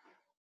feel?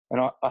 And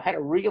I had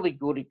a really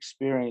good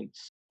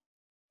experience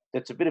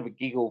that's a bit of a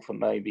giggle for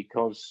me,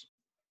 because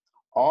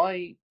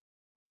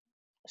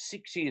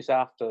 6 years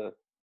after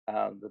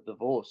the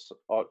divorce,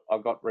 I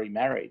got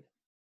remarried.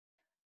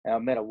 And I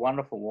met a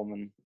wonderful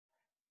woman,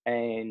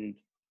 and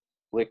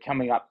we're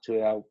coming up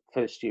to our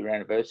first year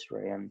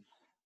anniversary. And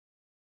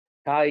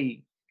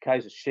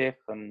Kay's a chef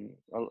and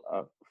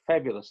a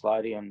fabulous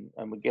lady, and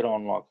we get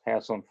on like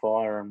house on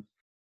fire and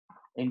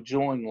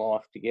enjoying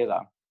life together.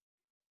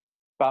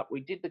 But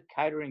we did the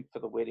catering for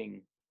the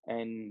wedding,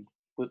 and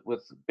with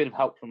a bit of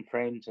help from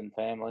friends and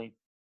family.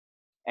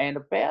 And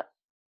about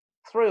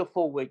 3 or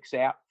 4 weeks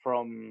out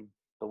from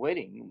the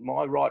wedding,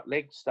 my right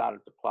leg started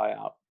to play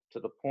up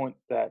to the point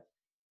that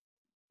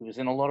it was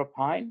in a lot of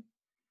pain,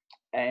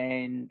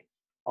 and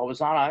I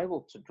was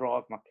unable to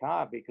drive my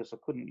car because I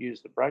couldn't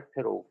use the brake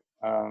pedal.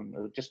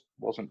 It just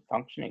wasn't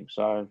functioning.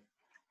 So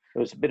it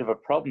was a bit of a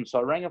problem. So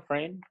I rang a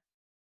friend,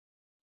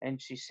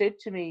 and she said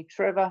to me,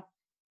 Trevor,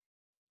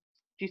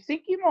 do you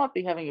think you might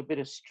be having a bit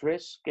of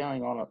stress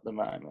going on at the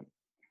moment?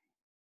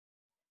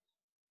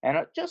 And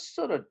it just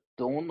sort of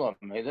dawned on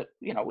me that,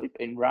 we've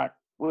been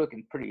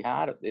working pretty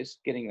hard at this,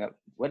 getting a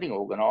wedding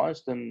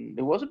organised, and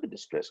there was a bit of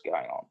stress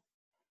going on.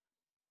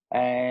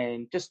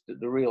 And just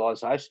the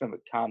realisation of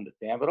it calmed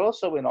it down. But I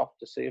also went off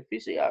to see a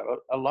physio,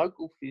 a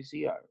local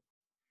physio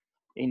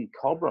in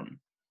Cobram.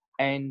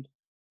 And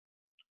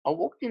I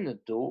walked in the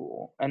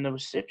door and the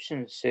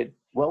receptionist said,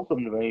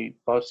 welcome to me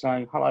by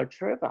saying, hello,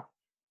 Trevor.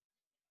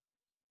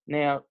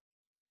 Now,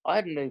 I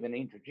hadn't even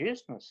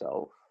introduced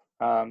myself,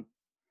 but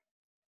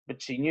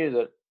she knew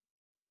that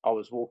I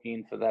was walking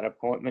in for that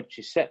appointment.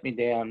 She sat me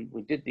down.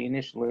 We did the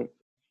initial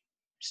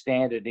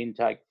standard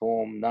intake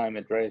form, name,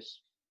 address,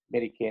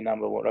 Medicare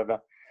number, whatever.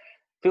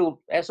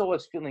 As I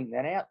was filling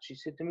that out, she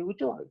said to me, would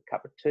you like a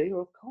cup of tea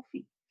or a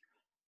coffee?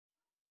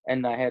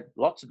 And they had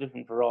lots of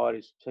different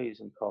varieties of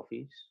teas and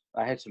coffees.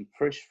 I had some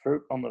fresh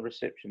fruit on the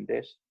reception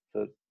desk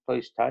for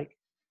please take.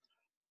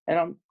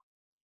 And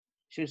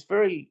she was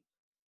very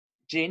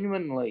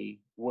genuinely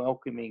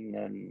welcoming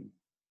and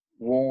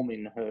warm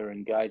in her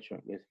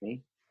engagement with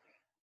me.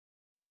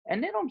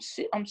 And then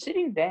I'm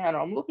sitting down,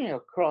 I'm looking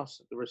across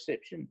at the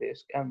reception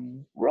desk,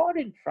 and right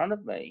in front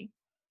of me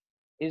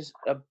is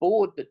a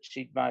board that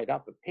she'd made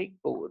up, a peg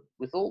board,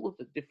 with all of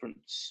the different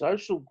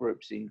social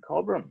groups in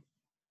Cobram,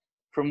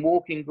 from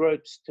walking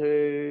groups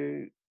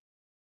to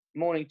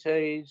morning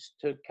teas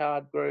to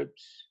card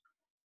groups,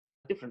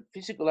 different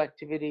physical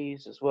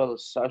activities as well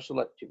as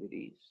social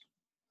activities.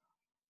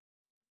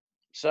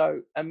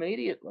 So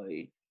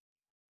immediately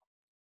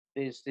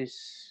there's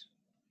this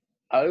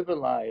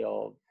overlay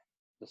of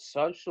the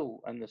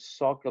social and the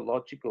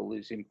psychological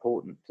is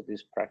important to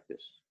this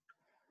practice,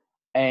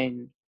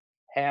 and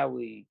how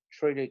we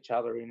treat each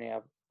other in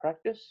our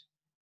practice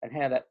and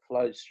how that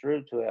flows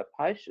through to our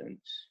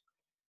patients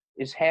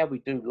is how we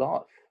do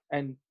life.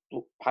 And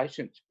look,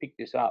 patients pick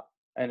this up,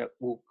 and it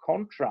will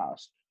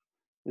contrast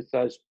with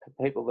those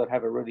people that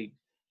have a really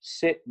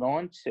set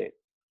mindset.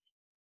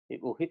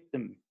 It will hit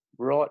them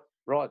right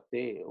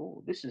there.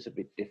 Oh, this is a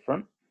bit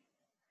different.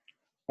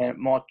 And it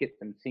might get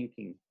them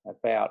thinking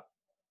about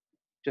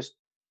just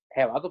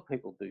how other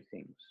people do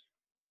things.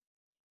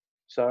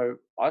 So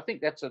I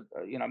think that's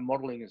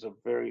modeling is a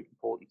very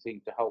important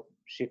thing to help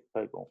shift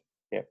people.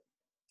 Yeah.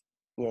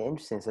 Yeah,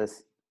 interesting. So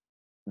it's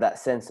that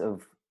sense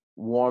of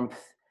warmth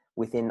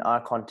within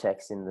our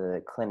context in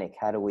the clinic.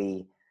 How do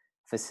we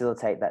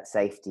facilitate that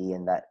safety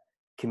and that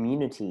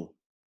community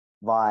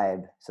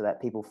vibe so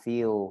that people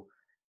feel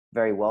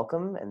very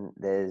welcome and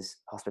there's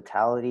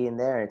hospitality in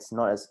there, and it's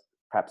not as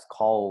perhaps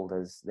cold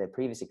as their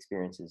previous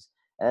experiences,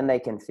 and then they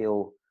can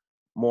feel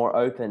more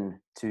open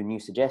to new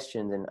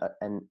suggestions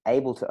and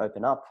able to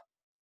open up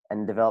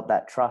and develop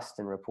that trust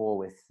and rapport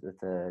with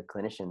the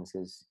clinicians.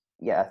 Because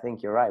yeah, I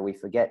think you're right, we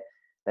forget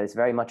that it's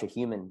very much a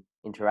human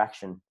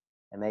interaction,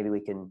 and maybe we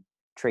can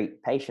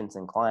treat patients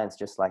and clients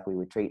just like we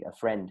would treat a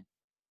friend.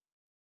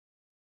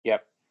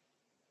 Yep.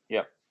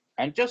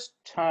 And just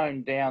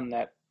tone down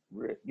that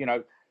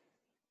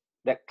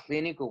that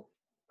clinical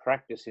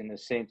practice in the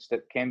sense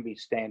that can be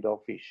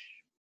standoffish.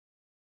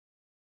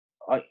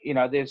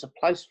 There's a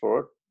place for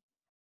it,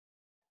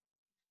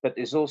 but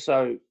there's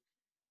also,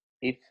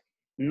 if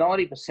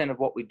 90% of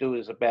what we do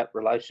is about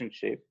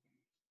relationship,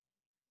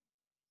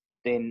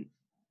 then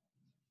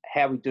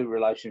how we do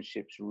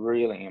relationships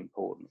really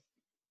important.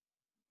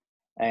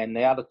 And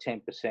the other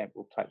 10%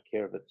 will take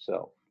care of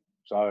itself.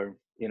 So,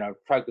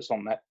 focus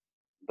on that.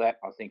 That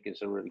I think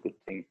is a really good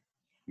thing.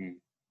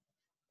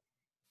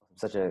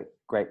 Such a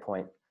great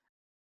point.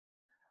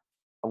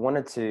 I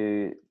wanted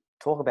to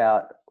talk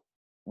about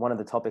one of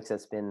the topics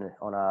that's been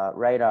on our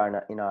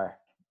radar in our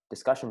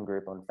discussion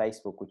group on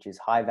Facebook, which is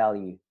high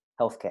value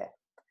healthcare.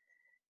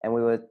 And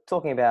we were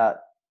talking about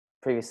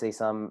previously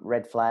some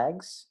red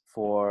flags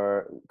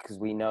because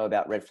we know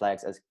about red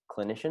flags as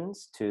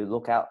clinicians to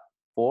look out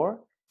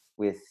for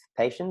with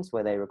patients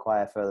where they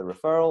require further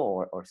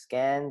referral or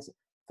scans,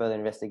 further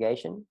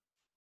investigation.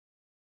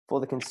 For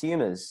the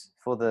consumers,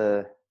 for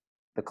the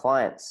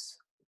clients,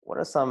 what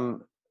are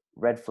some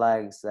red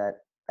flags that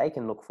they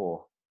can look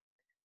for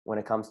when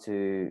it comes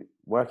to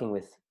working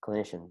with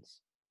clinicians?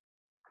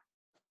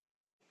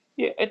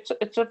 Yeah,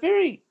 it's a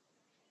very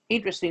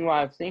interesting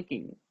way of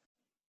thinking.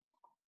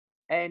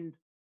 And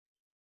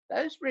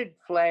those red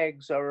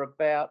flags are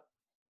about,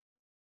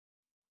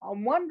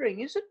 I'm wondering,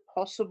 is it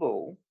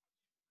possible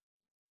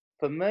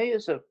for me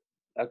as a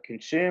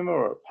consumer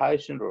or a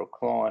patient or a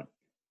client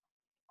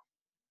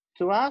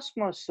to ask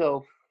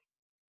myself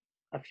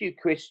a few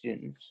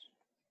questions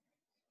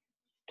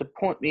to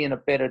point me in a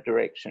better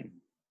direction,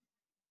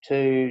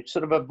 to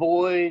sort of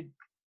avoid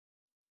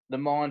the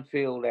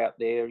minefield out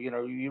there?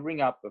 You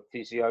ring up a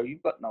physio,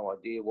 you've got no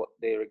idea what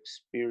their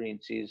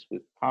experience is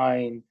with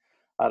pain.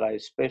 Are they a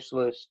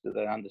specialist? Do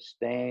they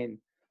understand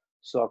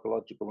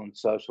psychological and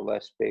social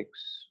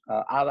aspects?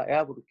 Are they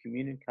able to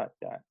communicate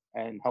that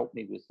and help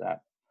me with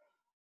that?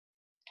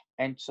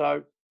 And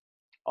so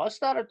I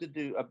started to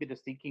do a bit of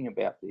thinking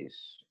about this,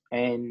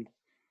 and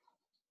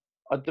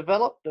I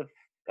developed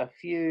a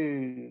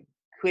few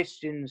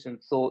questions and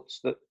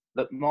thoughts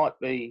that might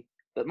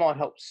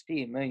help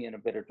steer me in a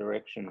better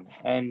direction.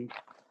 And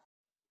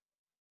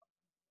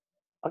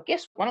I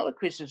guess one of the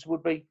questions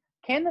would be,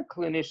 can the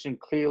clinician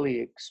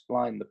clearly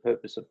explain the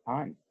purpose of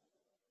pain?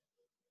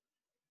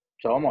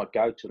 So I might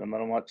go to them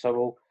and I might say,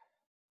 well,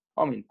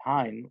 I'm in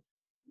pain.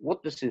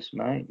 What does this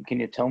mean? Can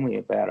you tell me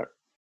about it?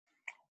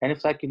 And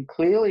if they can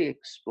clearly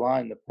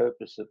explain the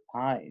purpose of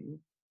pain,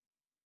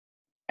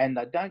 and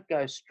they don't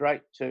go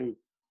straight to,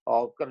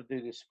 oh, I've got to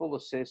do this full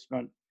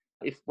assessment.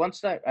 If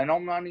once they, and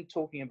I'm only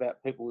talking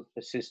about people with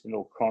persistent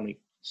or chronic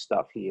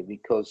stuff here,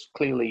 because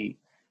clearly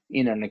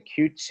in an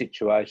acute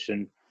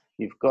situation,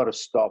 you've got to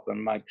stop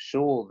and make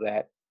sure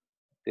that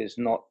there's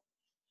not,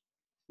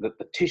 that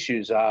the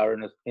tissues are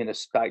in a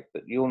state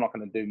that you're not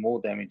going to do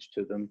more damage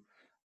to them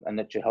and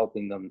that you're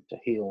helping them to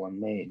heal and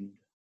mend.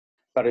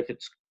 But if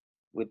it's,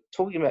 we're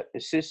talking about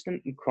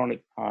persistent and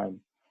chronic pain,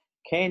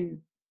 can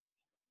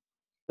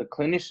the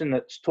clinician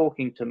that's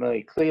talking to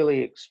me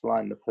clearly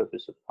explain the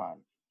purpose of pain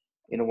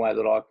in a way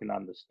that I can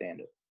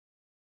understand it?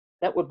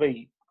 That would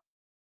be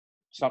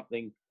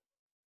something.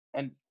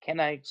 And can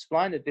they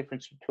explain the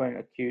difference between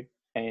acute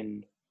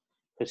and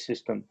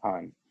persistent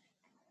pain?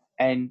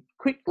 And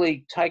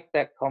quickly take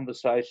that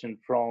conversation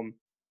from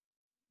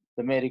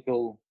the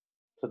medical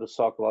to the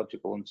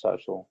psychological and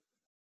social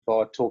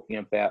by talking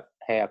about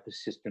how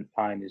persistent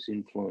pain is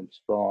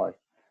influenced by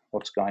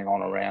what's going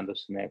on around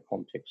us in our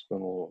context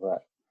and all of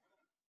that.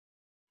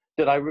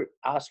 Did they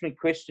ask me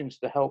questions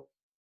to help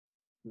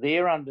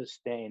their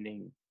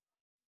understanding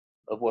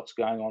of what's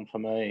going on for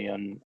me?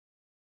 And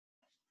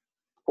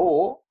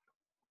or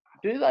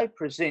do they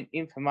present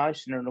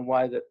information in a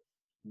way that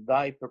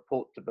they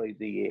purport to be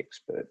the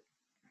expert?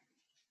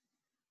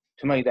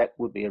 To me, that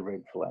would be a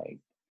red flag,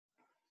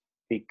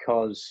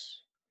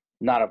 because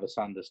none of us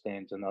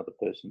understands another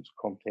person's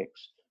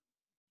context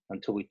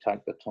until we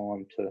take the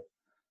time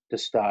to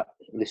start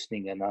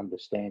listening and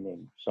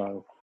understanding.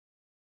 So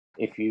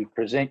if you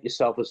present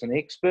yourself as an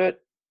expert,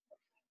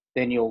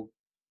 then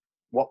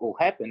what will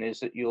happen is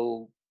that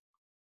you'll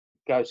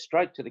go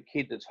straight to the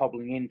kid that's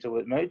hobbling into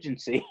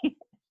emergency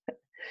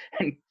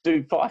and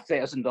do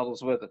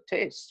 $5,000 worth of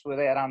tests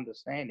without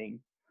understanding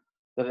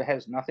that it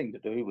has nothing to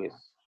do with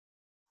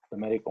the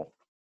medical.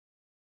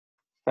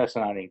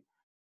 Fascinating.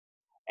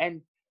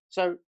 And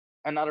so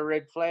another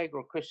red flag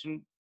or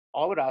question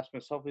I would ask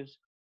myself is,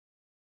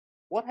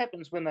 what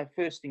happens when they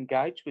first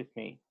engage with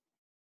me?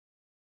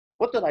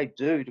 What do they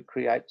do to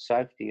create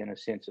safety and a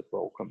sense of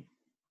welcome?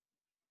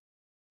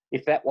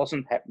 If that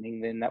wasn't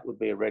happening, then that would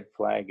be a red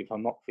flag. If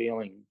I'm not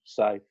feeling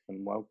safe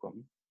and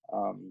welcome,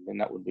 then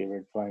that would be a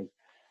red flag.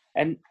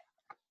 And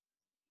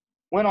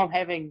when I'm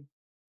having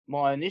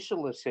my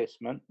initial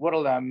assessment, what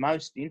are they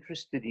most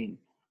interested in?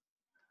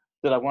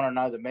 Do they want to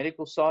know the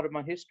medical side of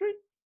my history?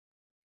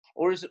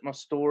 Or is it my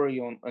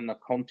story and the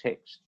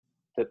context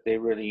that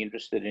they're really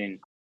interested in?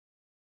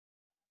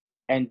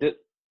 And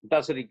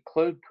does it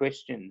include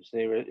questions,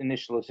 their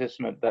initial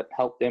assessment, that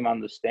help them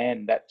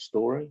understand that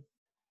story?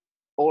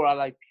 Or are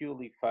they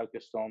purely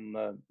focused on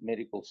the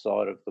medical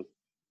side of the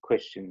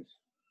questions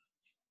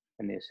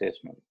and the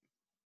assessment?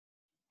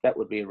 That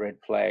would be a red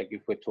flag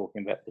if we're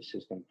talking about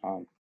persistent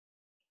pain.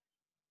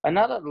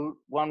 Another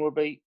one would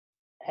be,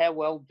 how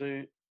well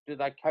do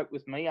they cope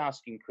with me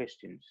asking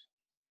questions?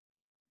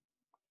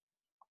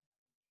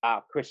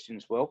 Are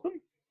questions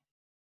welcome?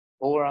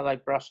 Or are they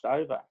brushed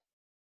over,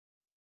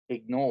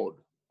 ignored?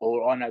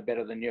 Or I know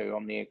better than you,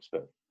 I'm the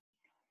expert.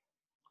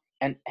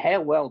 And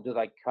how well do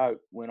they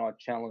cope when I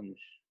challenge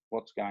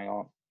what's going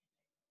on?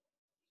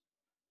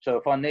 So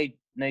if I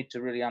need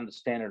to really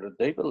understand at a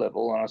deeper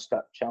level and I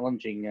start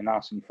challenging and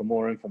asking for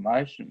more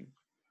information,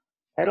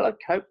 how do I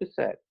cope with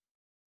that?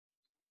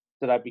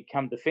 Do they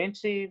become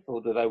defensive,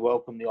 or do they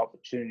welcome the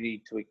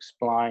opportunity to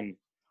explain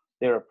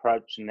their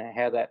approach and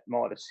how that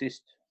might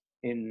assist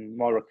in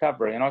my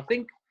recovery? And I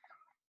think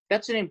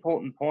that's an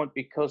important point,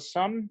 because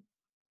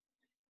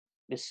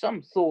there's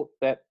some thought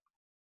that,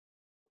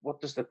 what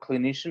does the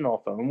clinician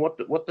offer and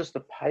what does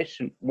the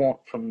patient want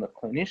from the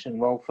clinician?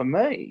 Well, for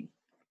me,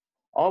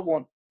 I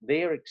want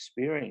their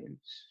experience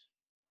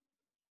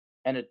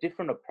and a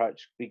different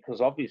approach,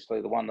 because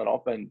obviously the one that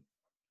I've been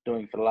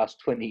doing for the last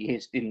 20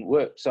 years didn't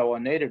work. So I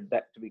needed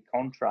that to be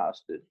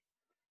contrasted,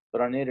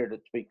 but I needed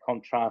it to be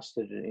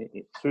contrasted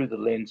through the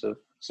lens of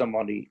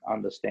somebody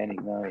understanding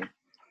me.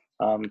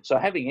 So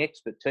having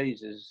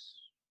expertise is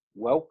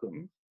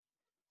welcome,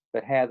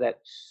 but how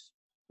that's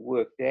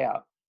worked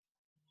out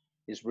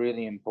is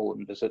really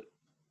important. Does it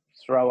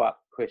throw up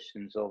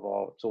questions of,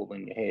 oh, it's all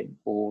in your head,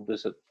 or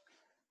does it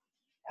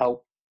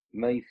help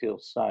me feel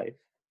safe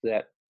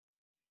that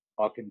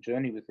I can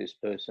journey with this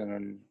person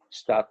and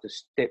start to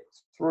step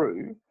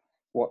through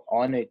what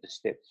I need to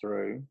step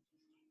through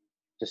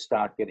to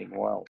start getting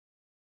well?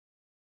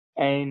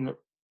 And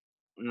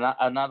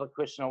another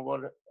question I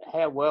wanted,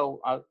 how well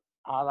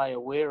are they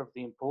aware of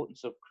the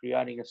importance of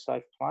creating a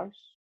safe place?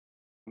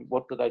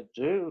 What do they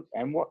do,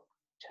 and what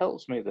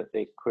tells me that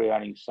they're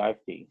creating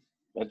safety?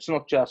 It's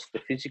not just the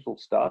physical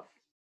stuff,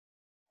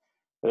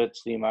 but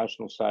it's the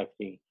emotional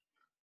safety.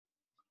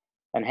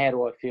 And how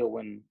do I feel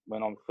when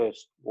I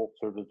first walk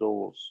through the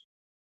doors?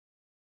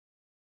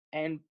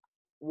 And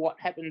what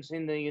happens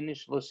in the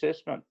initial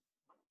assessment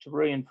to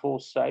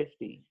reinforce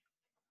safety?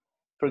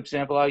 For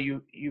example, are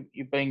you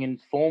being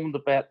informed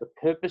about the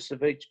purpose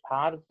of each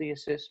part of the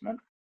assessment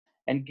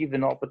and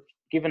given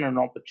an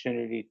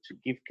opportunity to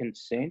give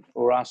consent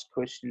or ask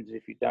questions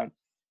if you don't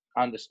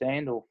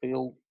understand or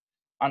feel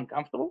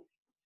uncomfortable?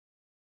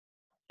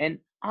 And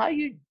are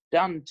you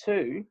done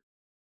too,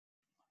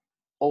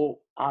 or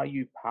are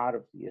you part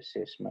of the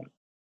assessment?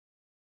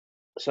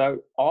 So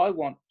I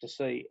want to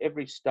see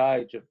every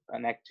stage of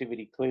an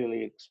activity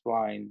clearly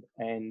explained,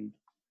 and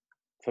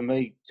for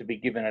me to be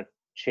given a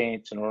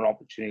chance and an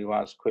opportunity to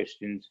ask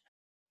questions.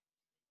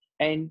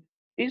 And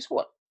is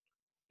what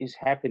is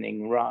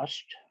happening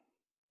rushed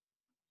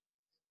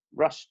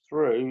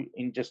through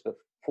in just a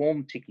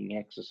form ticking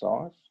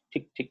exercise,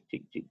 tick, tick,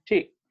 tick, tick,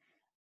 tick,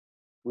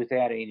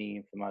 without any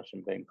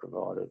information being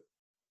provided?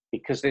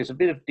 Because there's a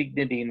bit of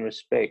dignity and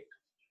respect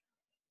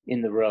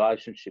in the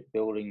relationship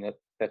building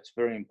that's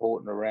very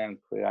important around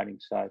creating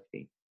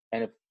safety.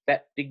 And if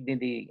that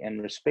dignity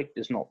and respect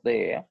is not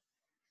there,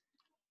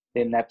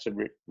 then that's a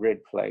red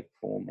flag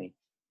for me.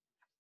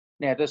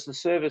 Now, does the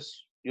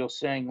service you're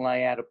seeing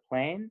lay out a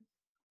plan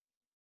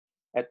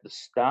at the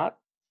start,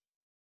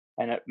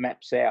 and it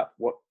maps out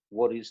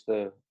what is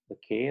the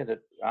care? That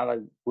are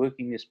they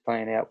working this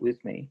plan out with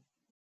me,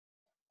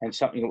 and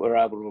something that we're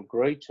able to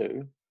agree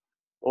to?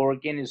 Or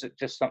again, is it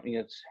just something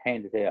that's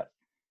handed out?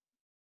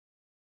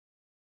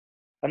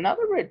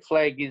 Another red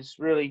flag is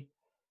really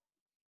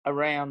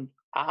around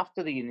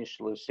after the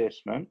initial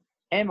assessment.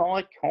 Am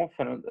I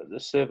confident that the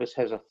service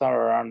has a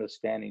thorough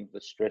understanding of the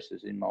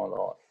stresses in my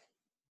life?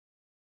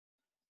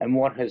 And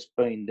what has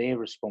been their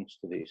response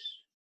to this?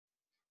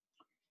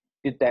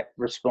 Did that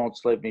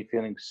response leave me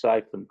feeling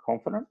safe and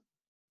confident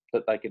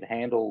that they could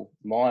handle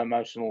my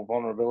emotional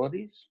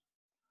vulnerabilities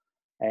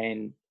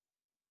and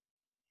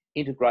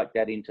integrate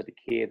that into the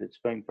care that's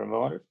been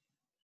provided?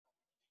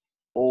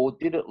 Or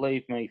did it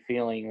leave me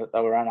feeling that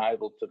they were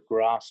unable to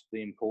grasp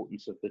the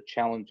importance of the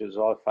challenges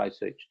I face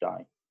each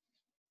day?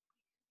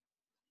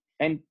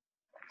 And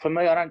for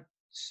me, I don't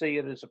see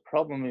it as a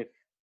problem if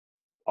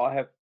I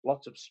have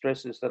lots of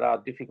stresses that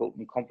are difficult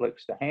and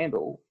complex to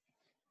handle.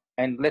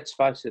 And let's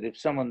face it, if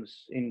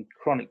someone's in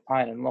chronic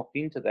pain and locked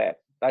into that,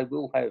 they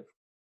will have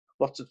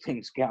lots of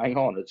things going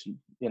on. It's,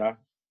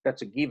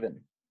 that's a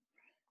given.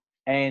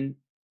 And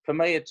for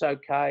me, it's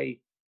okay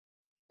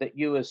that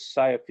you, as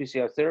say, a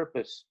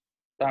physiotherapist,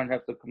 don't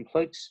have the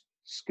complete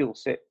skill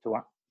set to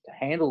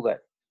handle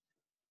that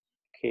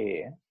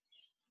care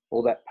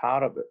or that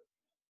part of it.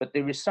 But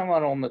there is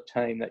someone on the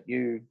team that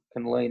you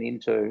can lean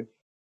into,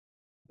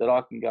 that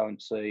I can go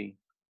and see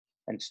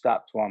and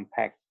start to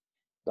unpack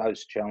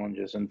those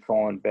challenges and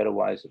find better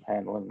ways of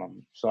handling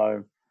them.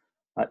 So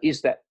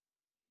is that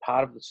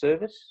part of the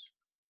service?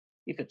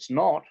 If it's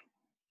not,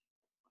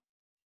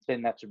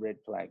 then that's a red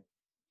flag.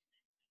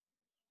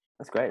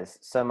 That's great. There's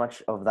so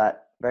much of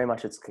that, very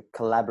much it's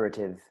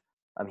collaborative,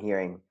 I'm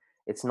hearing.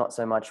 It's not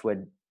so much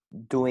we're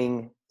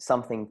doing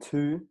something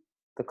to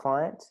the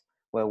client,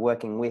 we're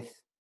working with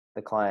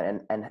the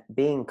client and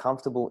being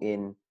comfortable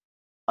in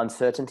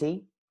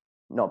uncertainty,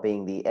 not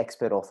being the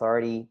expert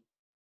authority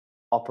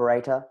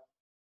operator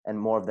and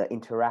more of the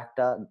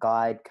interactor,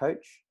 guide,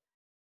 coach.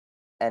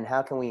 And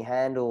how can we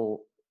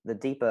handle the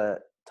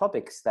deeper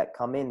topics that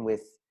come in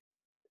with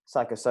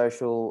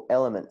psychosocial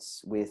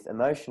elements, with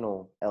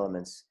emotional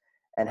elements,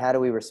 and how do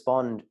we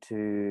respond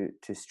to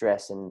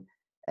stress,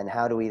 and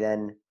how do we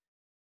then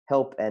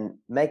help and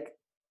make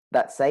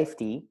that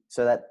safety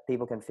so that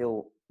people can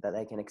feel that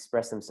they can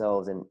express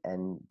themselves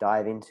and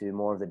dive into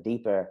more of the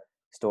deeper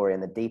story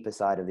and the deeper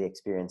side of the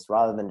experience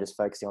rather than just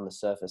focusing on the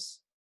surface.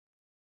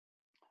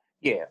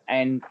 Yeah,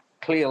 and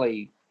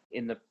clearly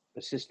in the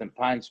persistent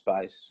pain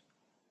space,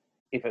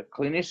 if a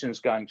clinician's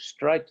going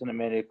straight to the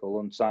medical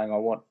and saying, I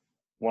want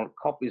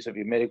copies of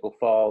your medical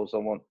files, I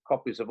want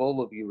copies of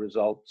all of your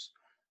results,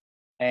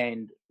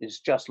 and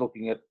is just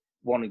looking at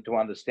wanting to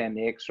understand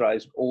the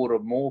x-rays, order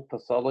more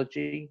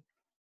pathology,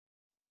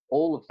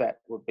 all of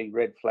that would be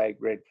red flag,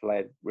 red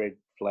flag, red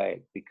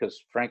flag,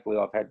 because frankly,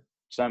 I've had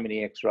so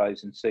many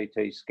x-rays and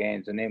CT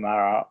scans and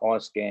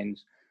MRI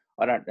scans,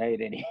 I don't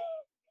need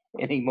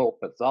any more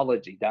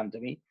pathology done to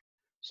me.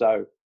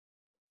 So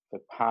for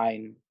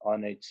pain, I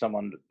need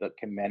someone that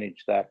can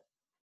manage that,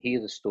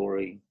 hear the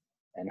story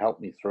and help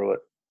me through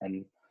it,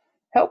 and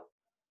help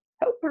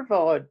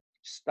provide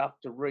stuff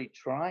to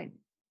retrain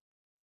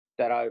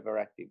that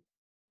overactive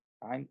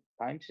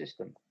pain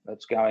system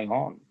that's going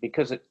on,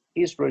 because it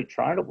is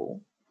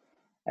retrainable.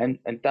 And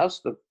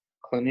does the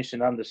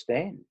clinician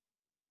understand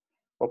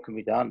what can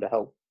be done to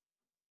help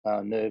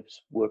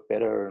nerves work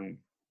better and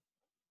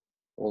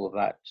all of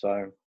that?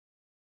 So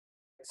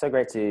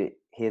great to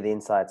hear the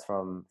insights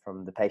from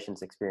the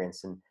patient's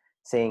experience and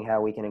seeing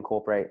how we can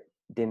incorporate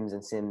DIMS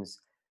and SIMS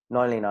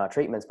not only in our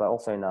treatments but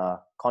also in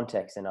our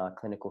context in our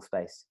clinical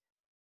space.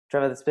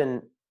 Trevor, it's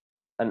been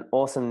an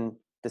awesome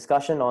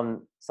discussion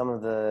on some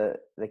of the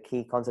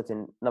key concepts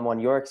in, number one,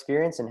 your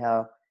experience and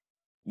how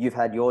you've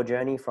had your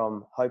journey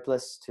from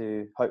hopeless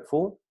to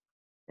hopeful,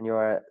 and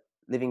you're a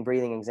living,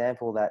 breathing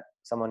example that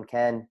someone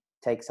can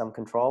take some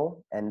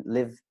control and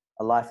live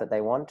a life that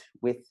they want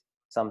with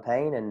some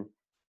pain,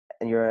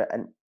 and you're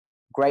a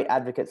great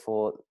advocate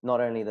for not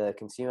only the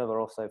consumer but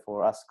also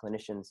for us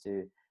clinicians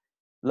to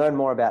learn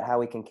more about how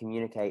we can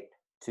communicate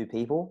to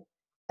people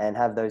and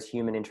have those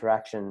human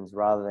interactions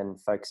rather than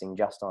focusing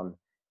just on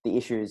the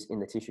issues in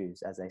the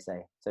tissues, as they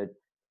say. So,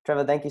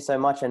 Trevor, thank you so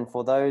much. And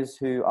for those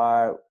who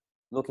are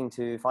looking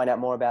to find out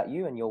more about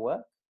you and your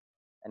work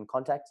and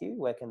contact you,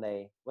 where can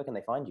they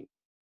find you?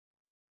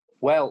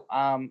 Well,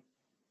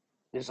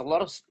 there's a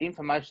lot of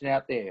information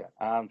out there.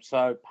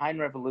 So Pain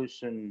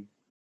Revolution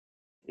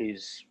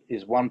is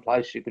one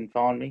place you can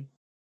find me,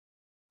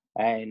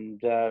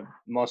 and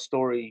my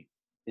story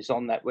is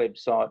on that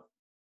website,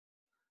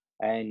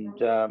 and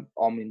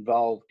I'm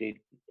involved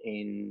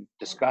in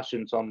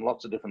discussions on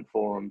lots of different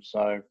forums.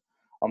 So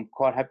I'm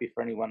quite happy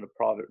for anyone to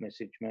private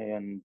message me,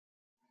 and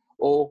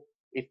or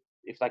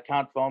if they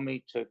can't find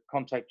me, to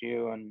contact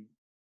you, and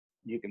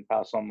you can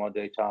pass on my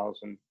details.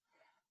 And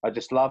I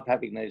just love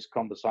having these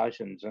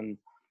conversations, and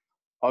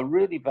I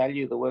really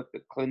value the work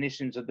that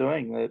clinicians are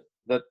doing,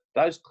 that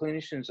those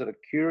clinicians that are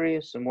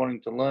curious and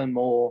wanting to learn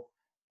more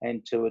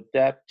and to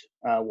adapt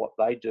what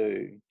they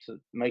do to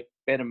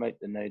better meet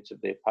the needs of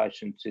their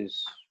patients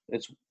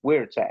it's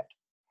where it's at.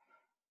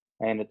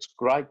 And it's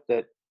great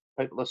that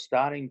people are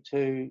starting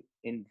to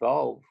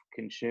involve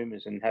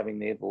consumers in having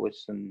their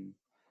voice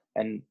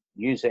and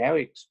use our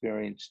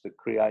experience to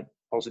create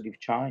positive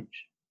change.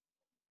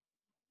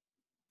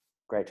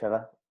 Great,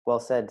 Trevor. Well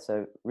said.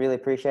 So really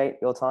appreciate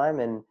your time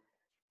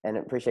and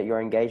appreciate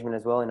your engagement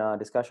as well in our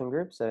discussion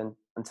group. So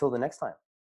until the next time.